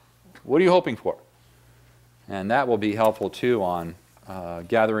 What are you hoping for? And that will be helpful too on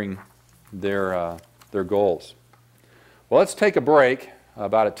gathering their goals. Well, let's take a break,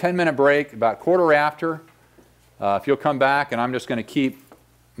 about a 10-minute break, about quarter after. If you'll come back, and I'm just going to keep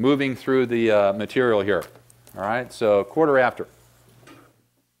moving through the material here. All right, so quarter after.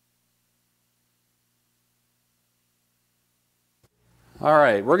 All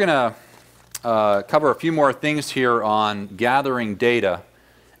right, we're going to cover a few more things here on gathering data.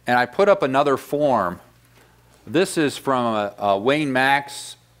 And I put up another form. This is from Wayne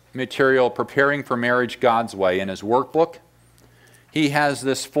Mack's material, Preparing for Marriage God's Way, in his workbook. He has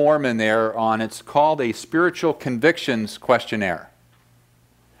this form in there on, it's called a Spiritual Convictions Questionnaire.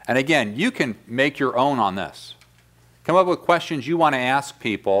 And again, you can make your own on this. Come up with questions you want to ask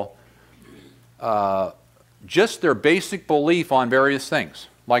people, just their basic belief on various things,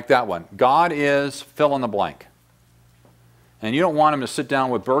 like that one. God is fill in the blank. And you don't want them to sit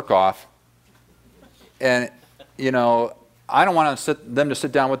down with Burkhoff, and, you know, I don't want them to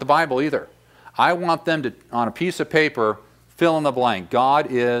sit down with the Bible either. I want them to, on a piece of paper, fill in the blank. God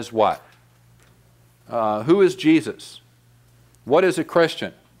is what? Who is Jesus? What is a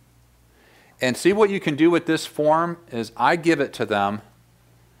Christian? And see what you can do with this form is I give it to them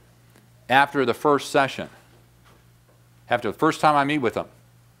after the first session. After the first time I meet with them.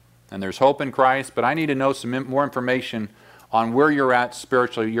 And there's hope in Christ, but I need to know some more information on where you're at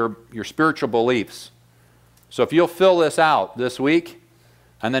spiritually, your spiritual beliefs. So if you'll fill this out this week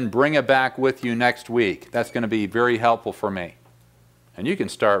and then bring it back with you next week, that's going to be very helpful for me. And you can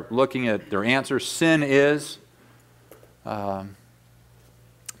start looking at their answers. Sin is,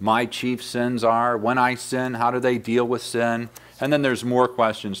 my chief sins are, when I sin, how do they deal with sin? And then there's more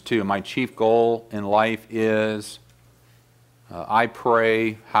questions too. My chief goal in life is, I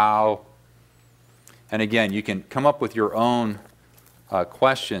pray, how? And again, you can come up with your own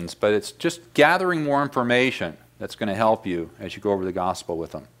questions, but it's just gathering more information that's going to help you as you go over the gospel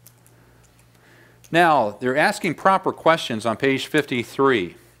with them. Now, they're asking proper questions on page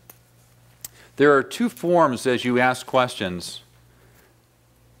 53. There are two forms as you ask questions.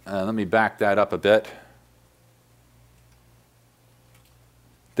 Let me back that up a bit.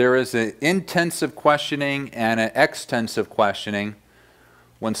 There is an intensive questioning and an extensive questioning.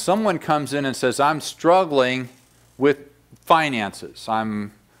 When someone comes in and says, I'm struggling with finances,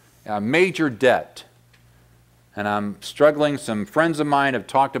 I'm a major debt, and I'm struggling, some friends of mine have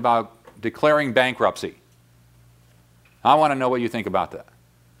talked about declaring bankruptcy. I want to know what you think about that.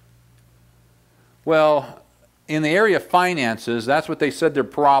 Well, in the area of finances, that's what they said their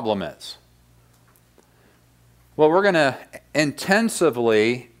problem is. Well, we're going to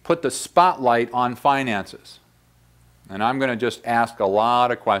intensively put the spotlight on finances. And I'm going to just ask a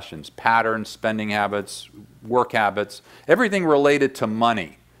lot of questions, patterns, spending habits, work habits, everything related to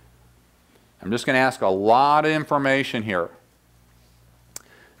money. I'm just going to ask a lot of information here.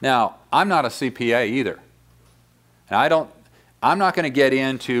 Now, I'm not a CPA either. And I'm not going to get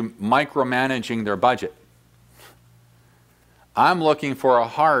into micromanaging their budget. I'm looking for a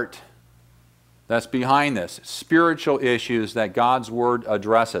heart that's behind this, spiritual issues that God's Word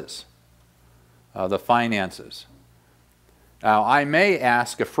addresses, the finances. Now, I may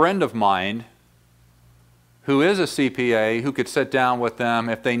ask a friend of mine who is a CPA who could sit down with them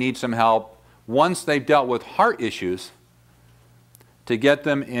if they need some help once they've dealt with heart issues to get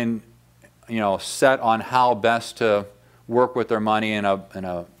them in, set on how best to work with their money in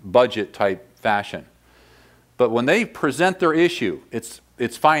a budget type fashion. But when they present their issue,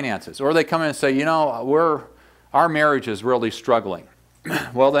 it's finances, or they come in and say, our marriage is really struggling.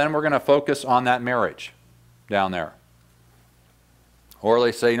 Well, then we're going to focus on that marriage down there. Or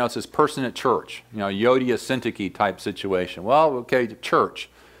they say, it's this person at church, Yodia Syntyche type situation. Well, okay, church.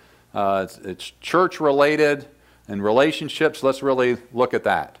 It's church related and relationships. Let's really look at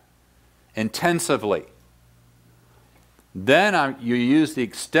that intensively. Then you use the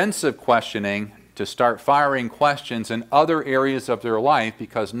extensive questioning to start firing questions in other areas of their life,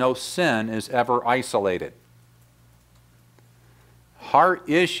 because no sin is ever isolated. Heart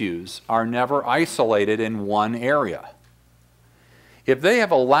issues are never isolated in one area. If they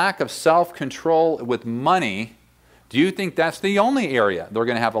have a lack of self-control with money, do you think that's the only area they're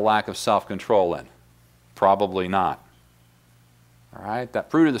going to have a lack of self-control in? Probably not. All right? That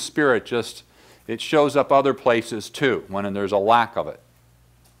fruit of the Spirit it shows up other places too when there's a lack of it.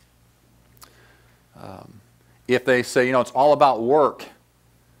 If they say, you know, it's all about work,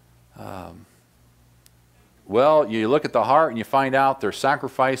 well, you look at the heart and you find out they're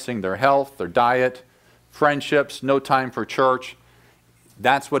sacrificing their health, their diet, friendships, no time for church.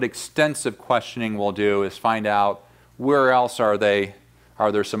 That's what extensive questioning will do, is find out where else are there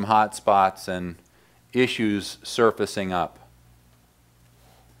some hot spots and issues surfacing up.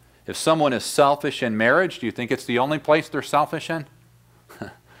 If someone is selfish in marriage, do you think it's the only place they're selfish in?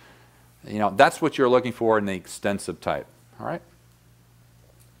 You know, that's what you're looking for in the extensive type. All right?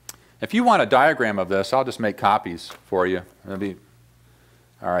 If you want a diagram of this, I'll just make copies for you.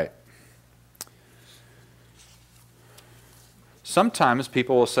 All right. Sometimes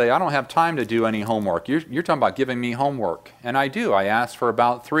people will say, I don't have time to do any homework. You're talking about giving me homework. And I do. I ask for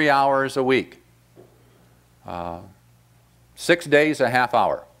about 3 hours a week. 6 days, a half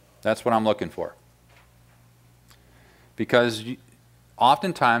hour. That's what I'm looking for. Because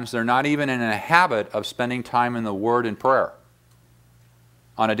oftentimes they're not even in a habit of spending time in the Word and prayer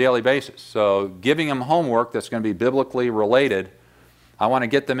on a daily basis. So giving them homework that's going to be biblically related, I want to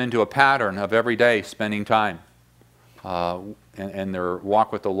get them into a pattern of every day spending time in their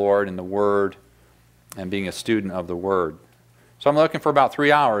walk with the Lord and the Word and being a student of the Word. So I'm looking for about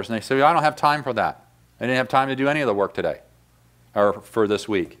 3 hours, and they say, well, I don't have time for that. I didn't have time to do any of the work today or for this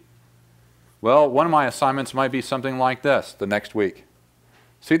week. Well, one of my assignments might be something like this the next week.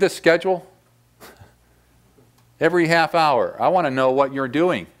 See this schedule? Every half hour, I want to know what you're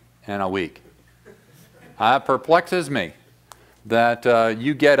doing in a week. It perplexes me that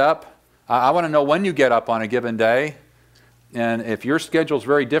you get up. I want to know when you get up on a given day. And if your schedule is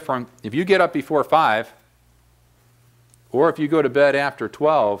very different, if you get up before 5, or if you go to bed after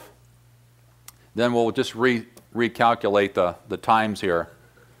 12, then we'll just recalculate the times here.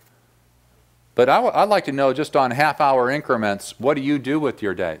 But I'd like to know, just on half-hour increments, what do you do with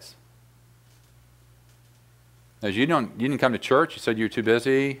your days? As you didn't come to church. You said you're too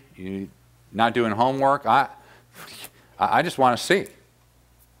busy. You're not doing homework. I just want to see.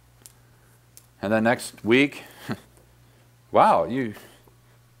 And then next week, wow, you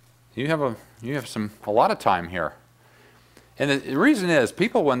have a lot of time here. And the reason is,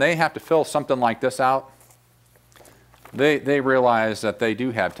 people, when they have to fill something like this out, they realize that they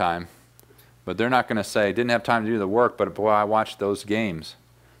do have time. But they're not going to say, didn't have time to do the work, but boy, I watched those games,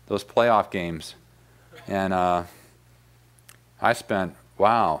 those playoff games. And I spent,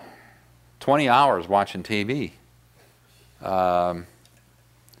 20 hours watching TV. And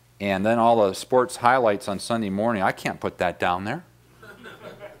then all the sports highlights on Sunday morning. I can't put that down there.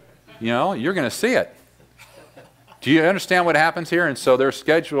 You know, you're going to see it. Do you understand what happens here? And so their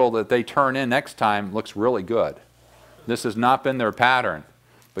schedule that they turn in next time looks really good. This has not been their pattern,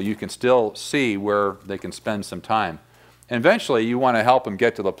 but you can still see where they can spend some time. And eventually you want to help them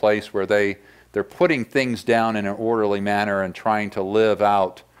get to the place where they're putting things down in an orderly manner and trying to live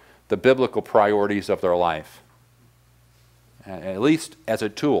out the biblical priorities of their life. At least as a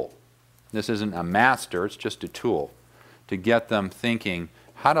tool. This isn't a master, it's just a tool to get them thinking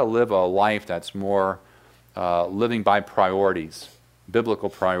how to live a life that's more living by priorities, biblical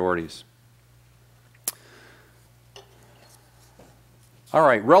priorities. All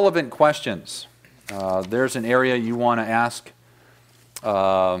right, relevant questions. There's an area you want to ask.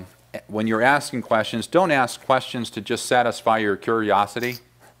 When you're asking questions, don't ask questions to just satisfy your curiosity.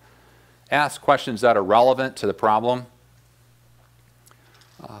 Ask questions that are relevant to the problem.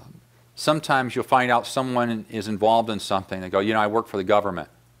 Sometimes you'll find out someone is involved in something. They go, you know, I work for the government.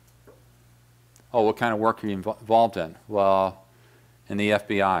 Oh, what kind of work are you involved in? Well, in the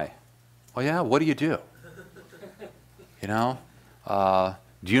FBI. Oh yeah, what do you do? You know?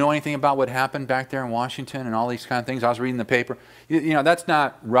 Do you know anything about what happened back there in Washington and all these kind of things? I was reading the paper. You know, that's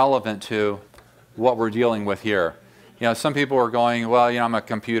not relevant to what we're dealing with here. You know, some people are going, well, you know, I'm a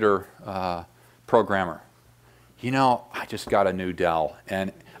computer programmer. You know, I just got a new Dell,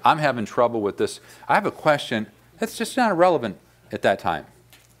 and I'm having trouble with this. I have a question that's just not relevant at that time.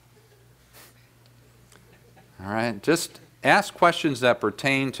 All right, just ask questions that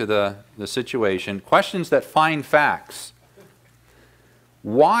pertain to the situation, questions that find facts.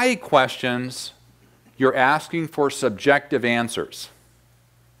 Why questions, you're asking for subjective answers.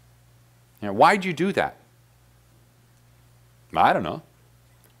 You know, why'd you do that? I don't know.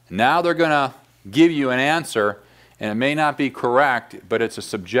 Now they're going to give you an answer, and it may not be correct, but it's a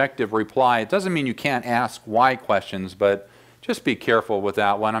subjective reply. It doesn't mean you can't ask why questions, but just be careful with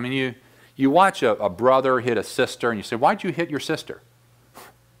that one. I mean, you watch a brother hit a sister, and you say, why'd you hit your sister?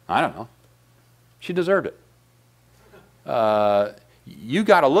 I don't know. She deserved it. You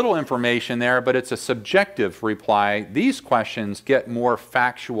got a little information there, but it's a subjective reply. These questions get more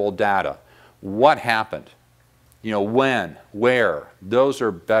factual data. What happened? When, where, those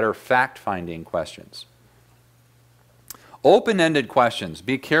are better fact-finding questions. Open-ended questions.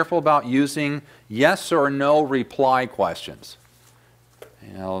 Be careful about using yes or no reply questions.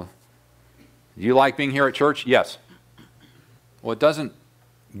 Do you like being here at church? Yes. Well, it doesn't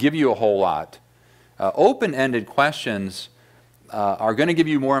give you a whole lot. Open-ended questions are going to give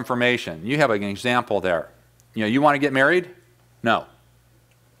you more information. You have an example there. You want to get married? No.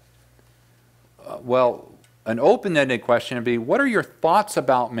 Well, an open-ended question would be, what are your thoughts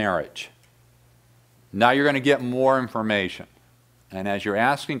about marriage? Now you're going to get more information. And as you're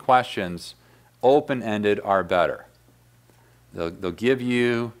asking questions, open-ended are better. They'll give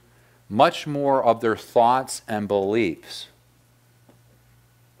you much more of their thoughts and beliefs.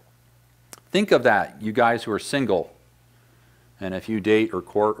 Think of that, you guys who are single, and if you date or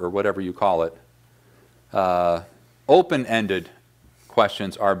court or whatever you call it, open-ended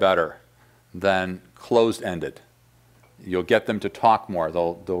questions are better than closed-ended. You'll get them to talk more.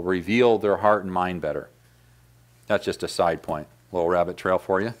 They'll reveal their heart and mind better. That's just a side point, a little rabbit trail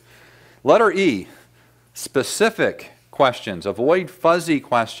for you. Letter E, specific questions. Avoid fuzzy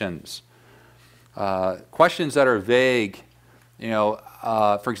questions. Questions that are vague.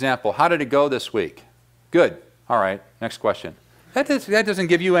 For example, how did it go this week? Good. All right, next question. That doesn't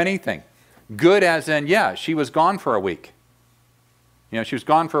give you anything. Good as in, yeah, she was gone for a week. She was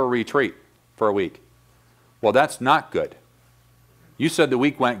gone for a retreat for a week. Well, that's not good. You said the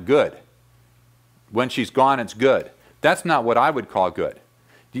week went good. When she's gone, it's good. That's not what I would call good.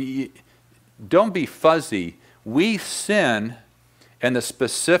 Don't be fuzzy. We sin in the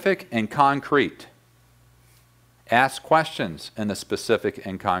specific and concrete. Ask questions in the specific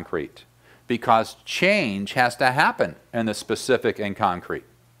and concrete, because change has to happen in the specific and concrete.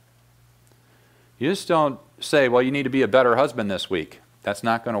 You just don't say, well, you need to be a better husband this week. That's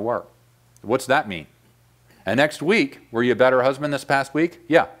not going to work. What's that mean? And next week, were you a better husband this past week?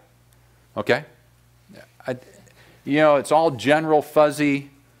 Yeah. Okay. It's all general,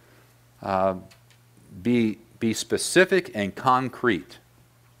 fuzzy. Be specific and concrete.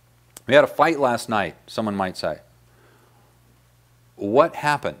 We had a fight last night, someone might say. What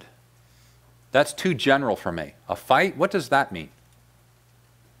happened? That's too general for me. A fight? What does that mean?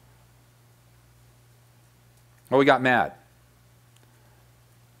 Well, we got mad.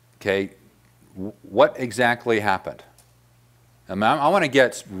 Okay, what exactly happened? I want to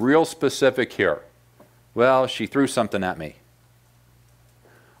get real specific here. Well, she threw something at me.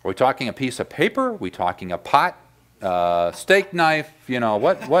 Are we talking a piece of paper? Are we talking a pot? Steak knife?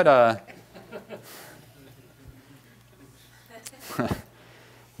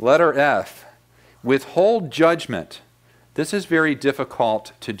 Letter F. Withhold judgment. This is very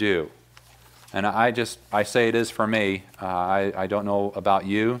difficult to do. And I say it is for me. I don't know about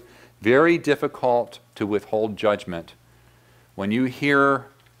you. Very difficult to withhold judgment. When you hear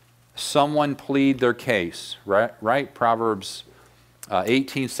someone plead their case, right? Proverbs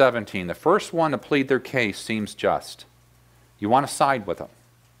 18:17. The first one to plead their case seems just. You want to side with them.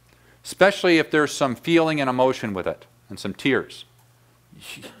 Especially if there's some feeling and emotion with it, and some tears.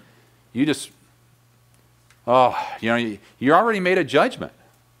 You already made a judgment.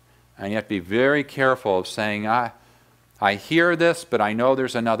 And you have to be very careful of saying, I hear this, but I know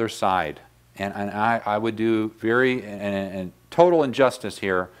there's another side. And I would do and total injustice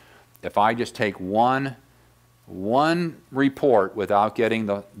here if I just take one report without getting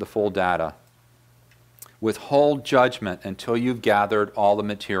the full data. Withhold judgment until you've gathered all the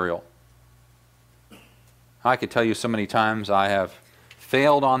material. I could tell you so many times I have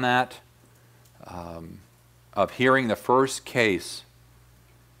failed on that, of hearing the first case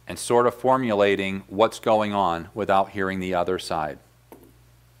and sort of formulating what's going on without hearing the other side.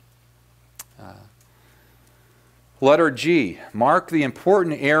 Letter G, mark the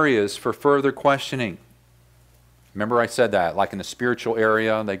important areas for further questioning. Remember I said that, like in the spiritual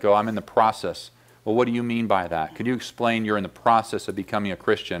area, they go, I'm in the process. Well, what do you mean by that? Could you explain you're in the process of becoming a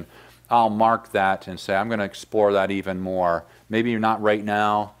Christian? I'll mark that and say, I'm going to explore that even more. Maybe you're not right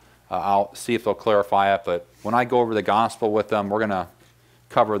now. I'll see if they'll clarify it, but when I go over the gospel with them, we're going to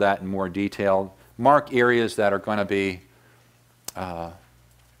cover that in more detail. Mark areas that are going to be,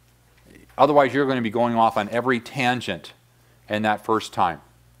 otherwise you're going to be going off on every tangent in that first time.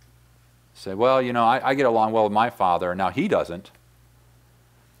 Say, well, I get along well with my father. Now he doesn't.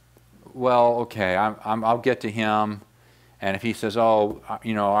 Well, okay, I'll get to him, and if he says, oh,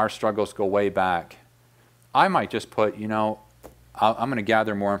 our struggles go way back, I might just put, I'm going to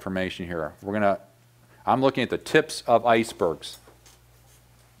gather more information here. I'm looking at the tips of icebergs.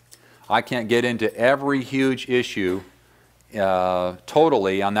 I can't get into every huge issue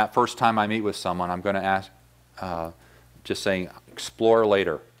totally on that first time I meet with someone. I'm going to just saying explore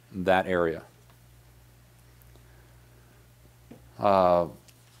later that area.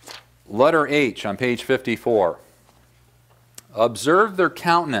 Letter H on page 54. Observe their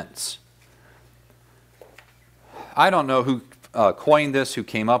countenance. I don't know who coined this, who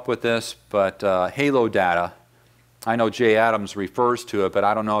came up with this, but halo data. I know Jay Adams refers to it, but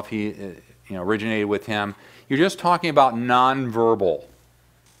I don't know if he originated with him. You're just talking about nonverbal.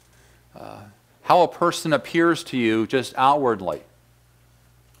 How a person appears to you just outwardly.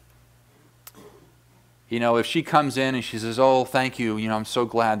 If she comes in and she says, oh, thank you, I'm so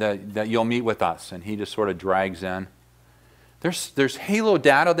glad that you'll meet with us, and he just sort of drags in. There's halo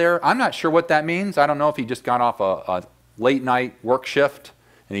data there. I'm not sure what that means. I don't know if he just got off a late night work shift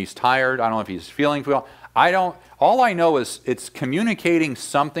and he's tired. I don't know if he's feeling well. All I know is it's communicating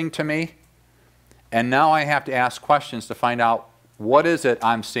something to me, and now I have to ask questions to find out what is it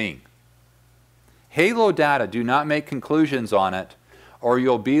I'm seeing. Halo data, do not make conclusions on it, or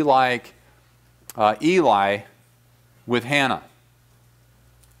you'll be like Eli with Hannah,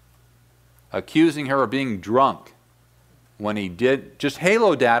 accusing her of being drunk when he did. Just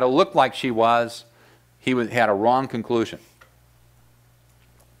halo data looked like she was. He had a wrong conclusion.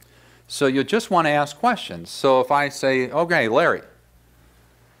 So you just want to ask questions. So if I say, okay, Larry,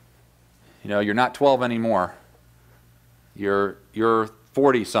 you're not 12 anymore. You're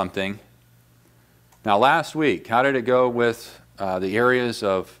 40-something. Now last week, how did it go with the areas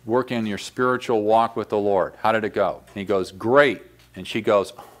of working in your spiritual walk with the Lord? How did it go? And he goes, great. And she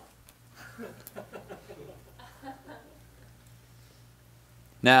goes,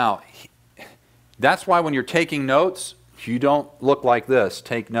 now, that's why when you're taking notes, you don't look like this,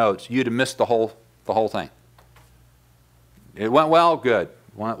 take notes. You'd have missed the whole thing. It went well, good.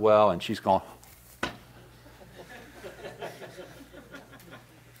 Went well, and she's going.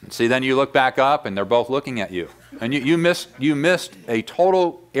 See, then you look back up, and they're both looking at you. And you missed a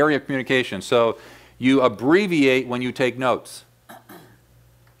total area of communication. So you abbreviate when you take notes.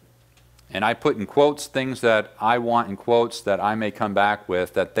 And I put in quotes things that I want in quotes that I may come back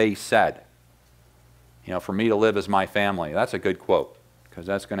with that they said. For me to live as my family. That's a good quote, because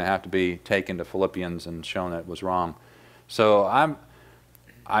that's going to have to be taken to Philippians and shown that it was wrong. So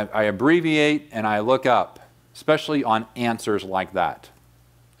I abbreviate and I look up, especially on answers like that.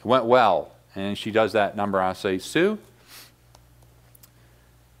 It went well. And she does that number. I say, Sue,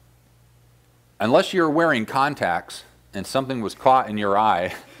 unless you're wearing contacts and something was caught in your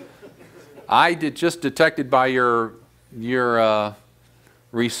eye, I just detected by your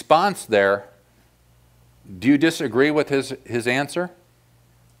response there. Do you disagree with his answer?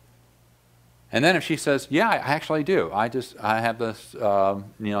 And then if she says, yeah, I actually do. I have this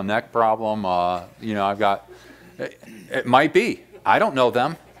neck problem. I've got. It might be. I don't know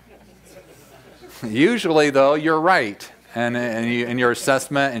them. Usually, though, you're right, and in your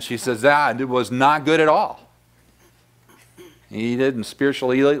assessment. And she says, it was not good at all. He didn't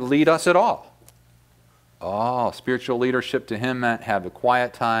spiritually lead us at all. Oh, spiritual leadership to him meant have a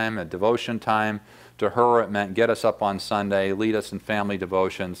quiet time, a devotion time. To her, it meant get us up on Sunday, lead us in family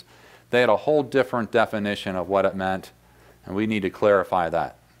devotions. They had a whole different definition of what it meant, and we need to clarify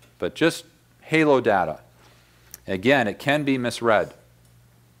that. But just halo data. Again, it can be misread.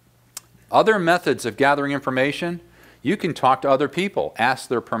 Other methods of gathering information, you can talk to other people, ask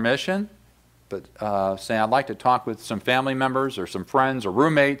their permission, but say, I'd like to talk with some family members or some friends or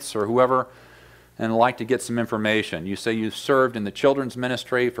roommates or whoever, and like to get some information. You say you've served in the children's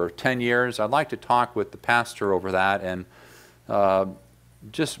ministry for 10 years. I'd like to talk with the pastor over that and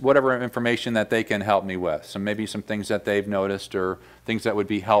just whatever information that they can help me with. So maybe some things that they've noticed or things that would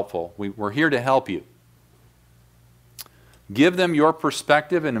be helpful. We're here to help you. Give them your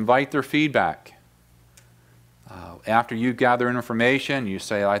perspective and invite their feedback. After you gather information, you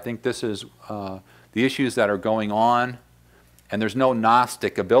say, I think this is the issues that are going on, and there's no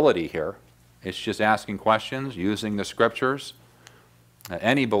Gnostic ability here. It's just asking questions, using the Scriptures.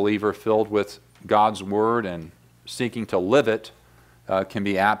 Any believer filled with God's Word and seeking to live it can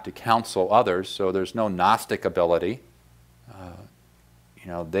be apt to counsel others, so there's no Gnostic ability.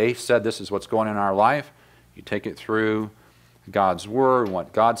 They said this is what's going on in our life. You take it through God's Word,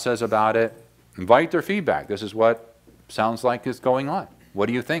 what God says about it. Invite their feedback. This is what sounds like is going on. What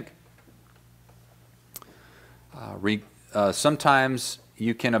do you think? Sometimes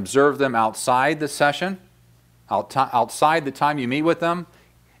you can observe them outside the session, outside the time you meet with them,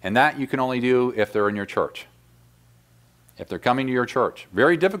 and that you can only do if they're in your church, if they're coming to your church.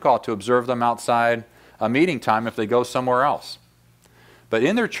 Very difficult to observe them outside a meeting time if they go somewhere else. But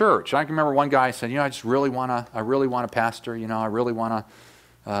in their church, I can remember one guy said, I really want to pastor, I really want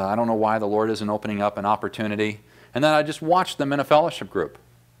I don't know why the Lord isn't opening up an opportunity. And then I just watched them in a fellowship group.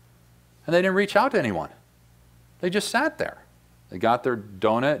 And they didn't reach out to anyone. They just sat there. They got their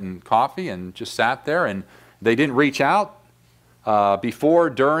donut and coffee and just sat there, and they didn't reach out before,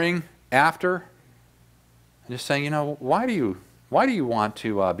 during, after. And just saying, why do you want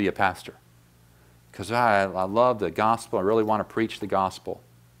to be a pastor? Because I love the gospel. I really want to preach the gospel.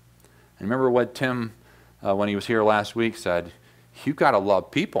 And remember what Tim, when he was here last week, said, you've got to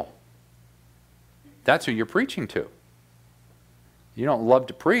love people. That's who you're preaching to. You don't love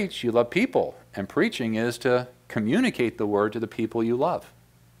to preach, you love people. And preaching is to communicate the word to the people you love.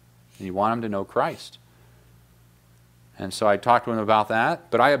 And you want them to know Christ. And so I talked to him about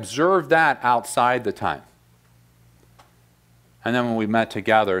that, but I observed that outside the time. And then when we met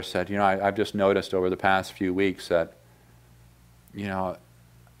together, I said, I've just noticed over the past few weeks that,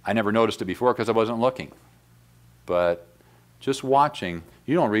 I never noticed it before because I wasn't looking. But just watching,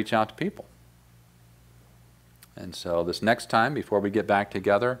 you don't reach out to people. And so this next time, before we get back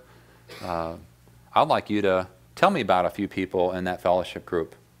together, I'd like you to tell me about a few people in that fellowship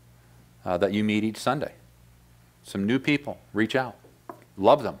group that you meet each Sunday. Some new people. Reach out.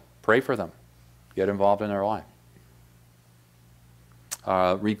 Love them. Pray for them. Get involved in their life.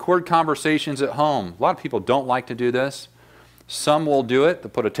 Record conversations at home. A lot of people don't like to do this. Some will do it. They'll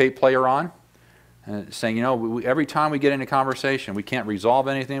put a tape player on and saying, every time we get into conversation, we can't resolve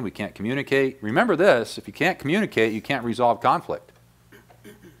anything, we can't communicate. Remember this, if you can't communicate, you can't resolve conflict.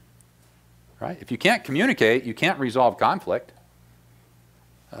 Right? If you can't communicate, you can't resolve conflict.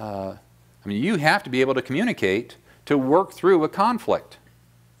 You have to be able to communicate to work through a conflict.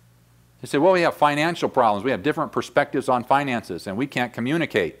 They say, well, we have financial problems. We have different perspectives on finances, and we can't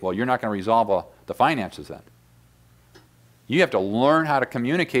communicate. Well, you're not going to resolve the finances then. You have to learn how to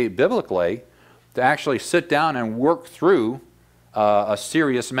communicate biblically to actually sit down and work through a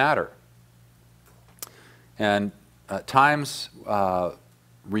serious matter. And at times,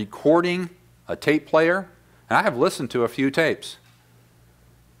 recording a tape player, and I have listened to a few tapes,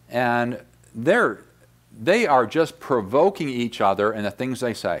 and they are just provoking each other in the things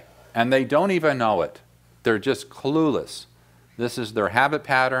they say. And they don't even know it. They're just clueless. This is their habit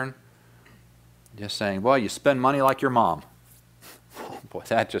pattern. Just saying, well, you spend money like your mom. Boy,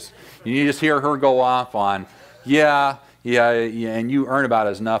 you just hear her go off on, yeah, and you earn about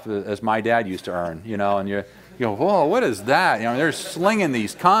as enough as my dad used to earn, and you go, whoa, what is that? They're slinging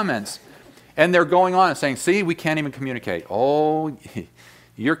these comments, and they're going on and saying, see, we can't even communicate. Oh,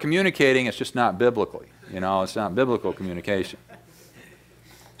 you're communicating, it's just not biblically. It's not biblical communication.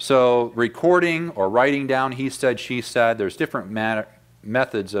 So recording or writing down he said, she said, there's different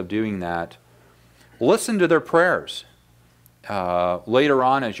methods of doing that. Listen to their prayers. Later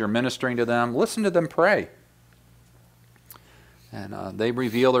on, as you're ministering to them, listen to them pray. And they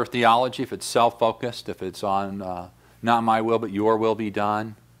reveal their theology, if it's self-focused, if it's on not my will but your will be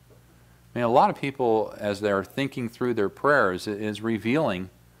done. A lot of people, as they're thinking through their prayers, is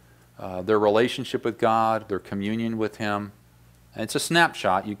revealing their relationship with God, their communion with Him. And it's a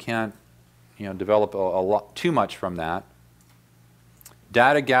snapshot. You can't develop a lot too much from that.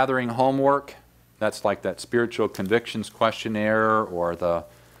 Data gathering homework. That's like that spiritual convictions questionnaire or the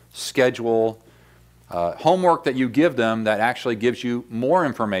schedule. Homework that you give them that actually gives you more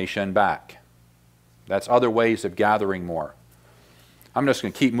information back. That's other ways of gathering more. I'm just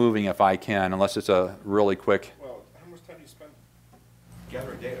going to keep moving if I can, unless it's a really quick. Well, how much time do you spend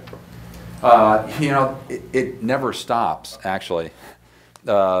gathering data? It never stops, actually.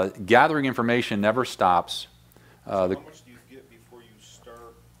 Gathering information never stops. How much do you get before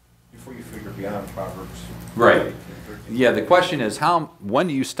you figure beyond Proverbs? Right. Yeah, the question is, when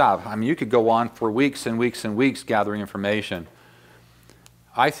do you stop? You could go on for weeks and weeks and weeks gathering information.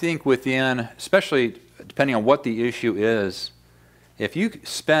 I think within, especially depending on what the issue is, if you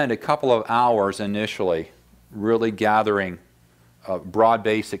spend a couple of hours initially really gathering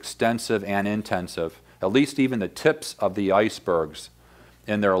broad-based, extensive, and intensive, at least even the tips of the icebergs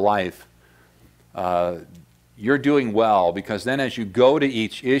in their life, you're doing well, because then as you go to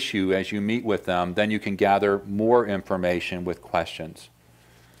each issue, as you meet with them, then you can gather more information with questions.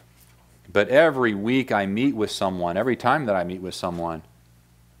 But every week I meet with someone, every time that I meet with someone,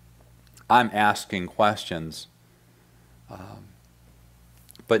 I'm asking questions,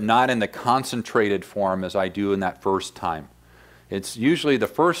 but not in the concentrated form as I do in that first time. It's usually the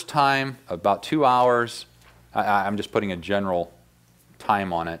first time, about 2 hours. I'm just putting a general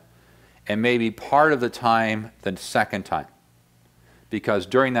time on it. And maybe part of the time the second time. Because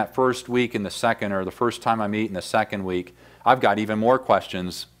during that first week and the second, or the first time I meet in the second week, I've got even more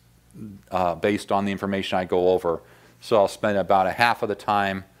questions based on the information I go over So I'll spend about a half of the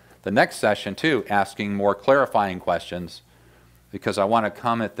time the next session too asking more clarifying questions, because I want to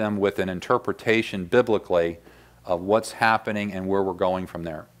come at them with an interpretation biblically of what's happening and where we're going from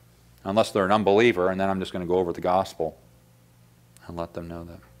there. Unless they're an unbeliever, and then I'm just going to go over the gospel and let them know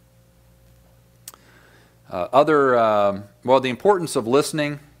that. The importance of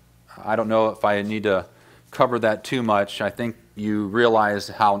listening, I don't know if I need to cover that too much. I think you realize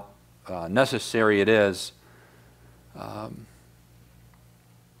how necessary it is.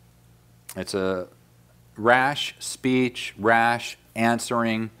 It's a rash speech, rash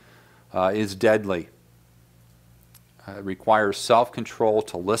answering is deadly. It requires self-control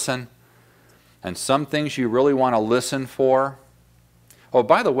to listen. And some things you really want to listen for. Oh,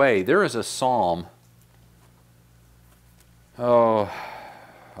 by the way, there is a psalm. Oh,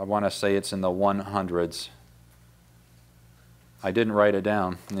 I want to say it's in the 100s. I didn't write it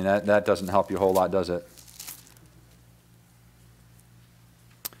down. I mean, that doesn't help you a whole lot, does it?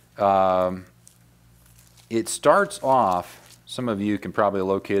 It starts off, some of you can probably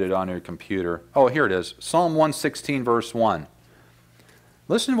locate it on your computer. Oh, here it is. Psalm 116, verse 1.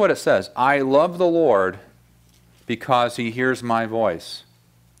 Listen to what it says. I love the Lord because he hears my voice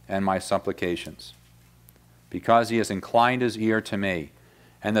and my supplications, because he has inclined his ear to me.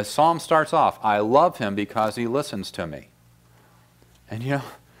 And the psalm starts off, I love him because he listens to me. And you know,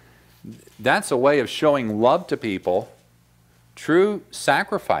 that's a way of showing love to people, true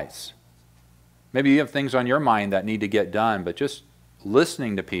sacrifice. Maybe you have things on your mind that need to get done, but just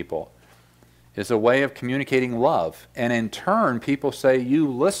listening to people is a way of communicating love. And in turn, people say, you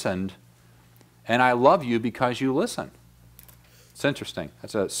listened, and I love you because you listen. It's interesting.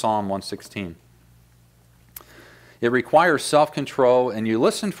 That's a Psalm 116. It requires self-control, and you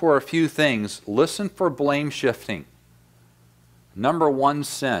listen for a few things. Listen for blame shifting. Number one,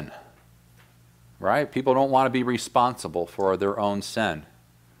 sin. Right? People don't want to be responsible for their own sin.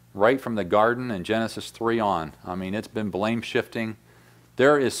 Right from the garden in Genesis 3 on. I mean, it's been blame shifting.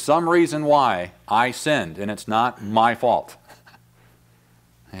 There is some reason why I sinned, and it's not my fault.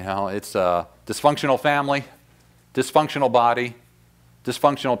 You know, it's a dysfunctional family, dysfunctional body,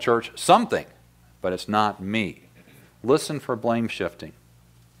 dysfunctional church, something, but it's not me. Listen for blame shifting.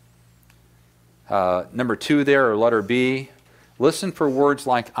 Number 2 there, or letter B, listen for words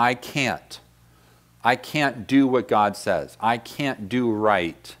like I can't. I can't do what God says. I can't do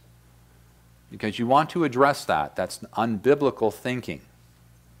right. Because you want to address that. That's unbiblical thinking.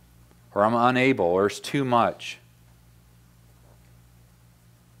 Or I'm unable, or it's too much.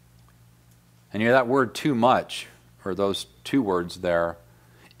 And you know that word too much, or those two words there,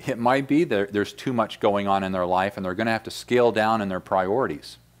 it might be there's too much going on in their life, and they're going to have to scale down in their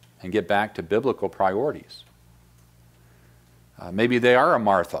priorities and get back to biblical priorities. Maybe they are a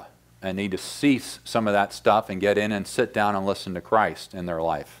Martha and need to cease some of that stuff and get in and sit down and listen to Christ in their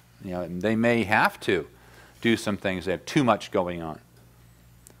life. You know, they may have to do some things. They have too much going on.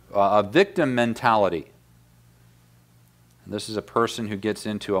 A victim mentality. This is a person who gets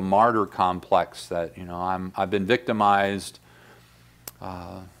into a martyr complex that, you know, I've been victimized.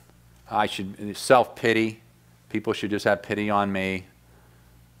 I should self-pity. People should just have pity on me.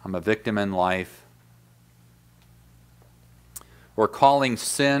 I'm a victim in life. We're calling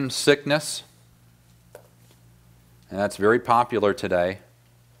sin sickness. And that's very popular today,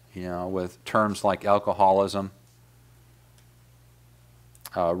 you know, with terms like alcoholism.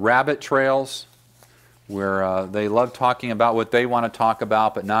 Rabbit trails, where they love talking about what they want to talk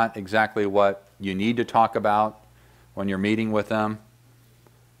about, but not exactly what you need to talk about when you're meeting with them.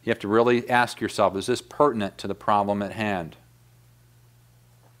 You have to really ask yourself, is this pertinent to the problem at hand?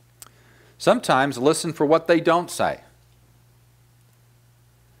 Sometimes listen for what they don't say.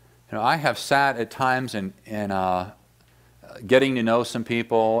 You know, I have sat at times in getting to know some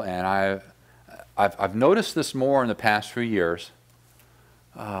people, and I've noticed this more in the past few years,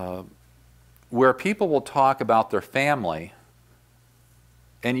 where people will talk about their family,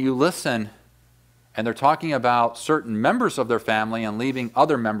 and you listen, and they're talking about certain members of their family and leaving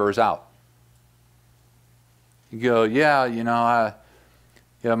other members out. You go, yeah, you know,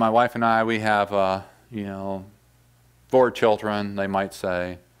 my wife and I, we have, you know, 4 children, they might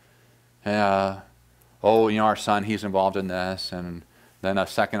say. Oh, you know, our son, he's involved in this, and then a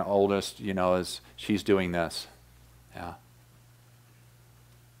second oldest, you know, she's doing this. Yeah.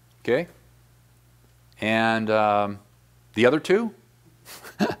 Okay? And the other 2?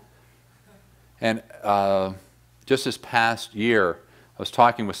 And just this past year, I was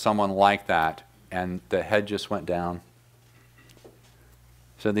talking with someone like that, and the head just went down.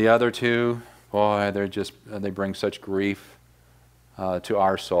 So the other 2, boy, they bring such grief to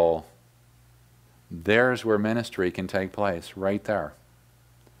our soul. there's where ministry can take place, right there.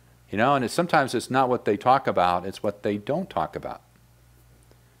 You know, and sometimes it's not what they talk about, it's what they don't talk about.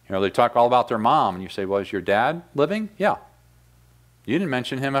 You know, they talk all about their mom, and you say, well, is your dad living? Yeah. You didn't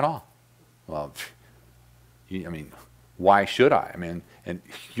mention him at all. Well, I mean, why should I? I mean, and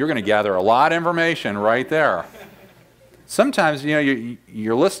you're going to gather a lot of information right there. Sometimes, you know,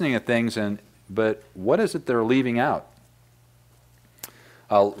 you're listening to things, but what is it they're leaving out?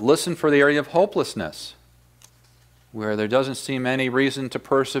 Listen for the area of hopelessness, where there doesn't seem any reason to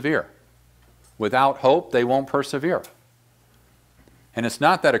persevere. Without hope, they won't persevere. And it's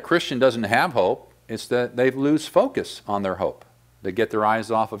not that a Christian doesn't have hope, it's that they lose focus on their hope. They get their eyes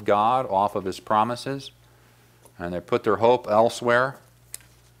off of God, off of His promises, and they put their hope elsewhere,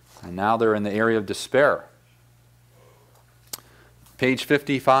 and now they're in the area of despair. Page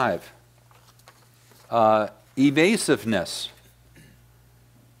 55. Evasiveness.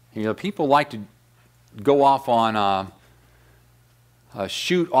 You know, people like to go off on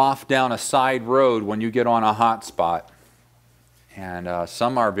shoot off down a side road when you get on a hot spot. And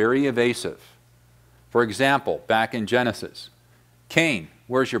some are very evasive. For example, back in Genesis, Cain,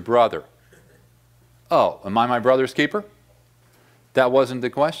 where's your brother? Oh, am I my brother's keeper? That wasn't the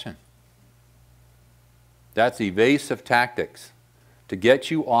question. That's evasive tactics to get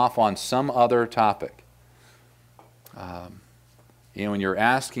you off on some other topic. You know, when you're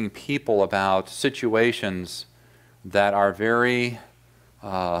asking people about situations that are very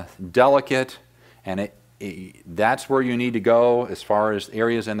delicate, and that's where you need to go as far as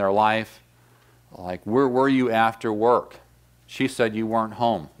areas in their life. Like, where were you after work? She said you weren't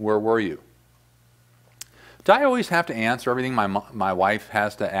home. Where were you? Do I always have to answer everything my wife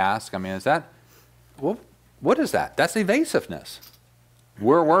has to ask? I mean, is that, well, what is that? That's evasiveness.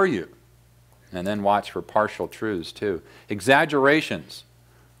 Where were you? And then watch for partial truths too. Exaggerations.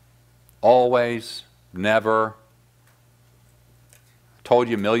 Always, never, told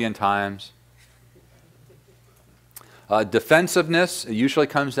you a million times. Defensiveness, it usually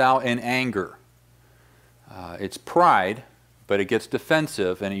comes out in anger. It's pride, but it gets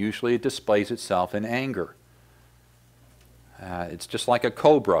defensive, and usually it displays itself in anger. It's just like a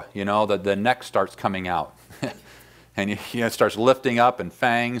cobra, you know, the neck starts coming out. And it starts lifting up, and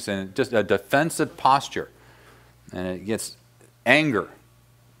fangs, and just a defensive posture. And it gets anger.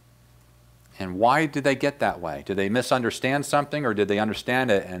 And why did they get that way? Did they misunderstand something, or did they understand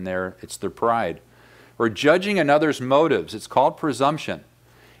it and it's their pride? Or judging another's motives. It's called presumption.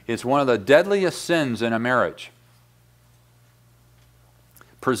 It's one of the deadliest sins in a marriage.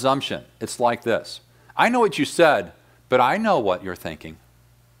 Presumption. It's like this. I know what you said, but I know what you're thinking.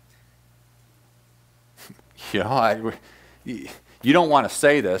 You know, you don't want to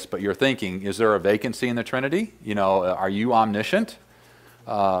say this, but you're thinking, is there a vacancy in the Trinity? You know, are you omniscient?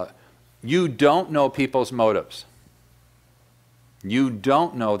 You don't know people's motives. You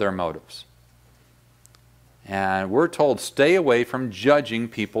don't know their motives. And we're told, stay away from judging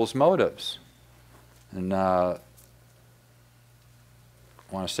people's motives. And I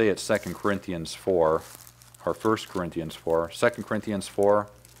want to say it's 2 Corinthians 4, or 1 Corinthians 4. 2 Corinthians 4,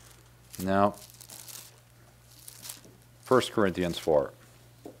 no. 1 Corinthians 4,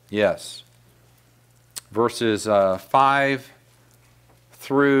 yes. Verses 5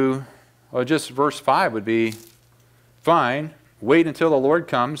 through, well, just verse 5 would be fine. Wait until the Lord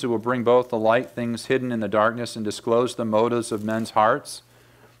comes, who will bring both the light things hidden in the darkness and disclose the motives of men's hearts.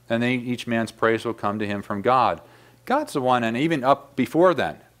 And then each man's praise will come to him from God. God's the one, and even up before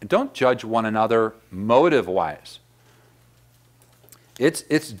then, don't judge one another motive-wise. It's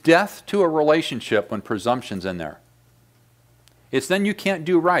death to a relationship when presumption's in there. It's then you can't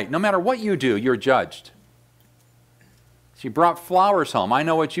do right. No matter what you do, you're judged. She brought flowers home. I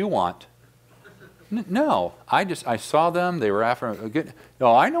know what you want. No, I saw them. They were after a good.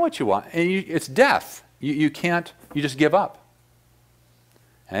 No, I know what you want. And it's death. You can't. You just give up.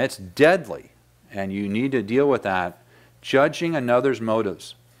 And it's deadly. And you need to deal with that. Judging another's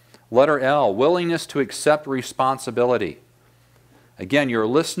motives. Letter L, willingness to accept responsibility. Again, you're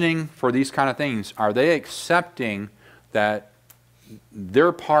listening for these kind of things. Are they accepting that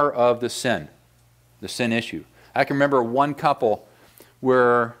they're part of the sin issue? I can remember one couple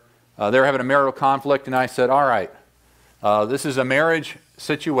where they were having a marital conflict, and I said, all right, this is a marriage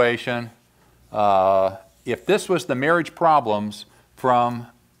situation. If this was the marriage problems from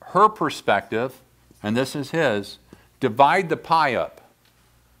her perspective, and this is his, divide the pie up.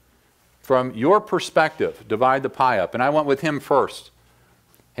 From your perspective, divide the pie up. And I went with him first.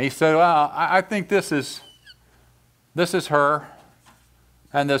 And he said, well, I think this is her,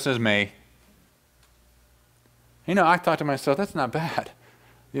 and this is me. You know, I thought to myself, that's not bad.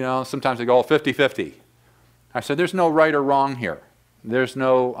 You know, sometimes they go 50-50. I said, there's no right or wrong here.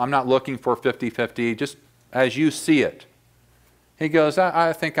 I'm not looking for 50-50, just as you see it. He goes,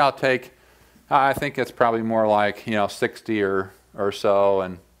 I think it's probably more like, 60 or so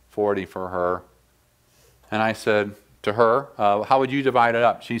and 40 for her. And I said to her, how would you divide it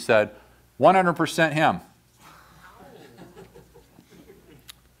up? She said, 100% him.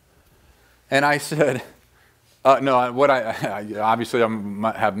 And I said, no, I obviously I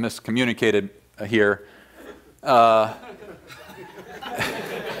might have miscommunicated here.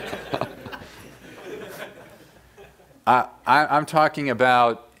 I'm talking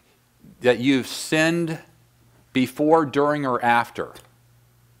about that you've sinned before, during, or after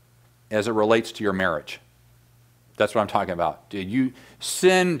as it relates to your marriage. That's what I'm talking about. Did you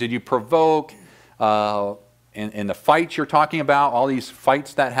sin? Did you provoke? In the fights you're talking about, all these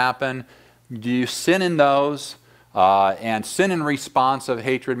fights that happen, do you sin in those? And sin in response of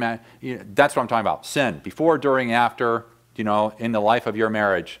hatred? That's what I'm talking about. Sin before, during, after, in the life of your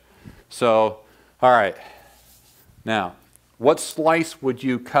marriage. So, all right. Now, what slice would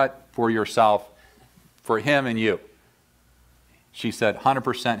you cut for yourself, for him and you? She said,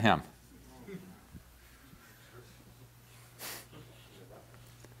 100% him.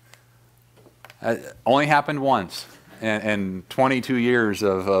 Only happened once in 22 years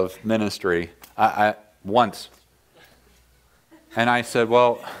of ministry. Once. And I said,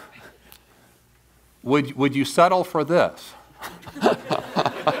 well, would you settle for this?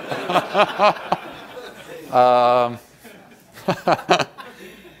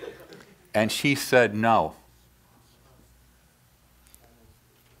 And she said no.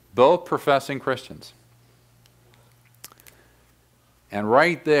 Both professing Christians. And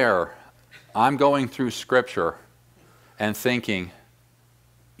right there, I'm going through Scripture and thinking,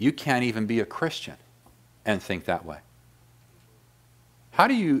 you can't even be a Christian and think that way. How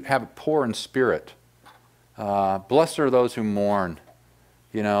do you have a poor in spirit? Blessed are those who mourn.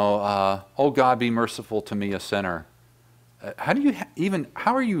 Oh God, be merciful to me, a sinner. How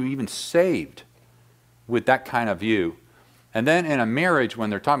are you even saved with that kind of view? And then in a marriage, when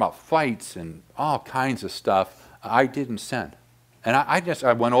they're talking about fights and all kinds of stuff, I didn't sin. And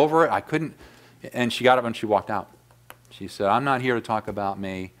I went over it. I couldn't. And she got up and she walked out. She said, I'm not here to talk about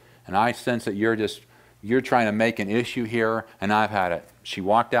me. And I sense that you're trying to make an issue here, and I've had it. She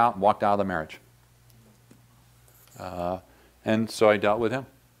walked out of the marriage. And so I dealt with him.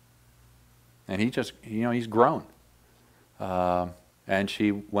 And he just, he's grown. And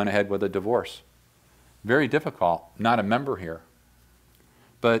she went ahead with a divorce. Very difficult, not a member here.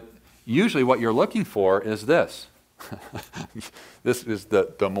 But usually what you're looking for is this. This is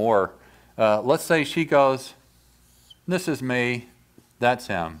the more, let's say she goes, this is me, that's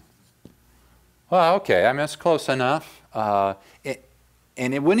him. Well, okay, it's close enough. And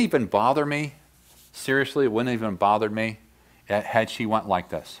it wouldn't even bother me, seriously, it wouldn't even bother me had she went like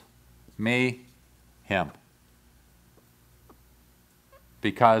this. Me, him.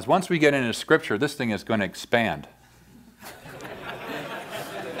 Because once we get into Scripture, this thing is going to expand.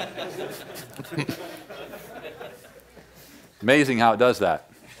 Amazing how it does that.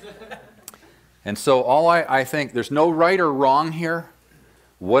 And so all I think, there's no right or wrong here.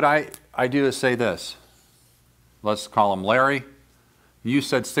 What I do is say this. Let's call him Larry. You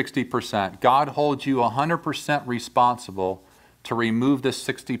said 60%. God holds you 100% responsible to remove this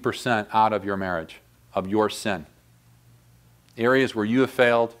 60% out of your marriage, of your sin. Areas where you have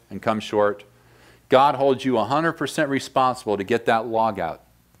failed and come short. God holds you 100% responsible to get that log out.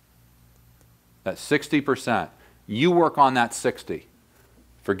 That 60%. You work on that 60.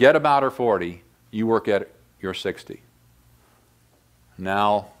 Forget about her 40. You work at your 60.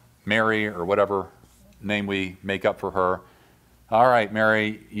 Now, Mary, or whatever name we make up for her. All right,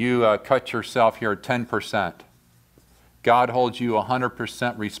 Mary, you cut yourself here 10%. God holds you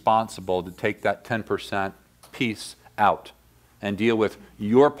 100% responsible to take that 10% piece out and deal with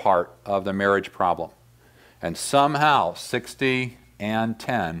your part of the marriage problem. And somehow 60 and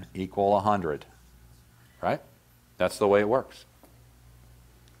 10 equal 100. Right? That's the way it works.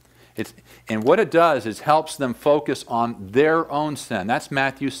 And what it does is helps them focus on their own sin. That's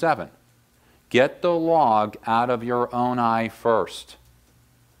Matthew 7. Get the log out of your own eye first.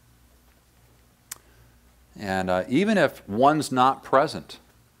 And even if one's not present,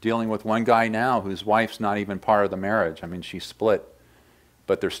 dealing with one guy now whose wife's not even part of the marriage. She's split.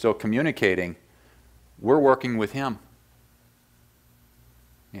 But they're still communicating. We're working with him.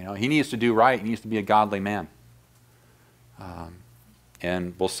 He needs to do right. He needs to be a godly man.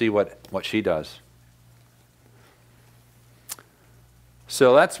 And we'll see what she does.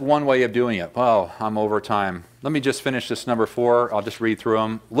 So that's one way of doing it. Oh, I'm over time. Let me just finish this number 4. I'll just read through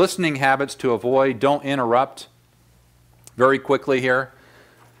them. Listening habits to avoid. Don't interrupt. Very quickly here.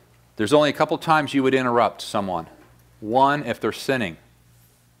 There's only a couple times you would interrupt someone. One, if they're sinning.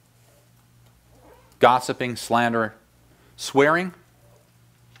 Gossiping, slander, swearing.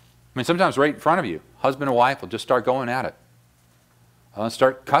 I mean, sometimes right in front of you, husband and wife will just start going at it.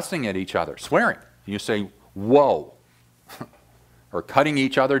 Start cussing at each other, swearing. You say, whoa, or cutting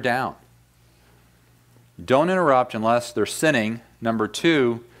each other down. Don't interrupt unless they're sinning. Number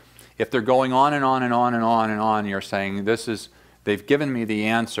 2, if they're going on and on and on and on and on, you're saying, they've given me the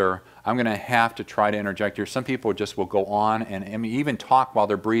answer, I'm going to have to try to interject here. Some people just will go on and even talk while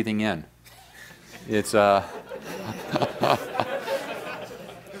they're breathing in. It's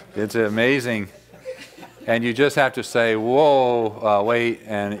it's amazing. And you just have to say, whoa, wait,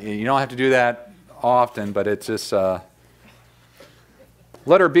 and you don't have to do that often, but it's just...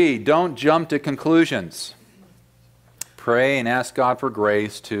 Letter B, don't jump to conclusions. Pray and ask God for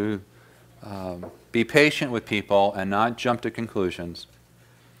grace to be patient with people and not jump to conclusions.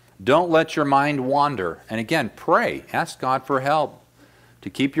 Don't let your mind wander. And again, pray. Ask God for help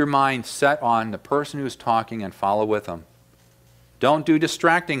to keep your mind set on the person who's talking and follow with them. Don't do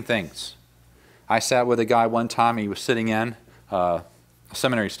distracting things. I sat with a guy one time, he was sitting in, a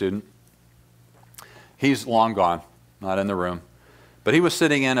seminary student. He's long gone, not in the room. But he was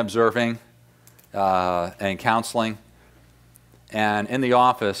sitting in observing and counseling. And in the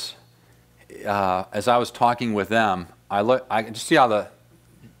office, as I was talking with them, I could see how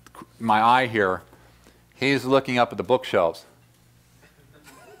my eye here, he's looking up at the bookshelves.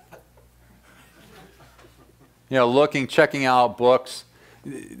 You know, looking, checking out books.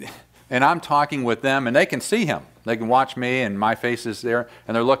 And I'm talking with them, and they can see him. They can watch me, and my face is there.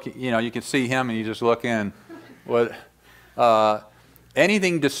 And they're looking, you know, you can see him, and you just look in.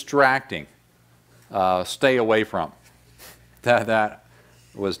 Anything distracting, stay away from. That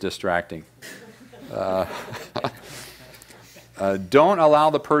was distracting. Don't allow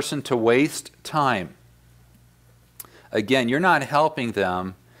the person to waste time. Again, you're not helping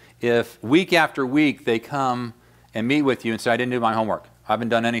them if week after week they come and meet with you and say, I didn't do my homework. I haven't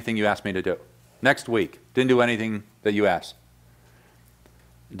done anything you asked me to do. Next week, didn't do anything that you asked.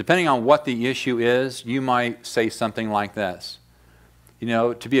 Depending on what the issue is, you might say something like this. You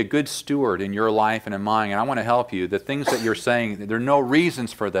know, to be a good steward in your life and in mine, and I want to help you, the things that you're saying, there are no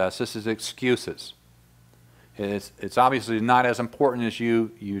reasons for this. This is excuses. It's obviously not as important as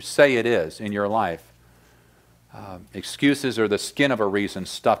you say it is in your life. Excuses are the skin of a reason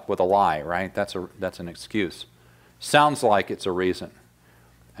stuffed with a lie, right? That's an excuse. Sounds like it's a reason.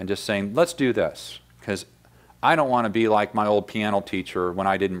 And just saying, let's do this, because I don't want to be like my old piano teacher when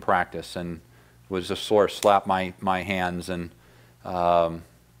I didn't practice and was just sort of slap my hands and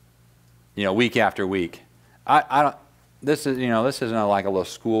you know, week after week. I don't. This isn't like a little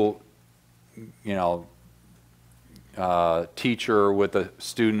school, you know, teacher with a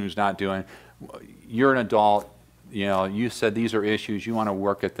student who's not doing. You're an adult. You know, you said these are issues. You want to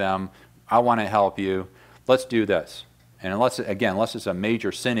work at them. I want to help you. Let's do this. And unless it's a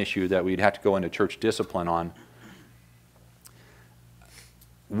major sin issue that we'd have to go into church discipline on,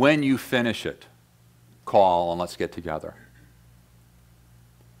 when you finish it, call and let's get together.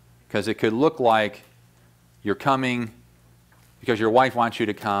 Because it could look like you're coming because your wife wants you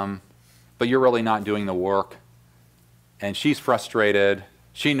to come, but you're really not doing the work. And she's frustrated.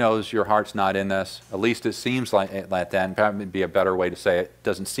 She knows your heart's not in this. At least it seems like that. And probably would be a better way to say it. It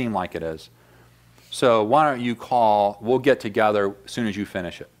doesn't seem like it is. So why don't you call? We'll get together as soon as you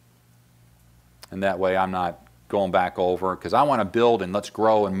finish it. And that way I'm not going back over, because I want to build and let's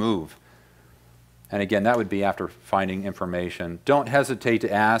grow and move. And again, that would be after finding information. Don't hesitate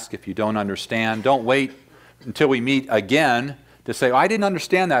to ask if you don't understand. Don't wait until we meet again to say, oh, I didn't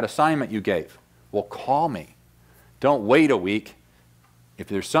understand that assignment you gave. Well, call me. Don't wait a week. If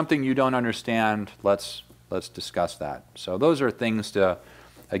there's something you don't understand, let's discuss that. So those are things to,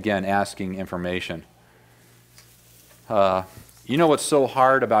 again, asking information. You know what's so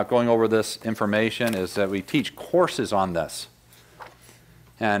hard about going over this information is that we teach courses on this.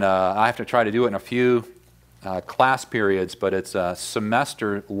 And I have to try to do it in a few class periods, but it's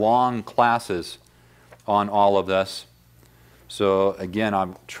semester-long classes on all of this. So again,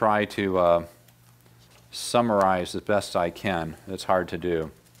 I'll try to summarize as best I can. It's hard to do.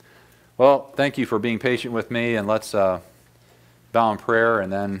 Well, thank you for being patient with me, and let's bow in prayer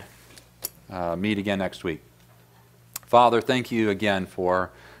and then meet again next week. Father, thank you again for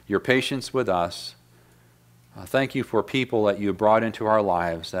your patience with us. Thank you for people that you brought into our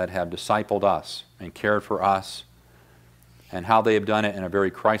lives that have discipled us and cared for us and how they have done it in a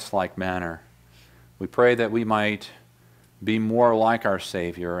very Christ-like manner. We pray that we might be more like our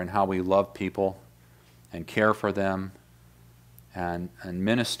Savior in how we love people and care for them and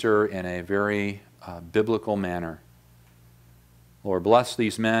minister in a very biblical manner. Lord, bless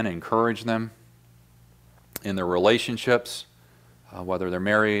these men, encourage them in their relationships, whether they're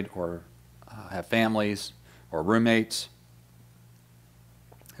married or have families or roommates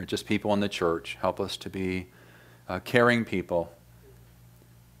or just people in the church. Help us to be caring people.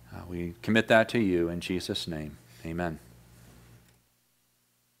 We commit that to you in Jesus' name. Amen.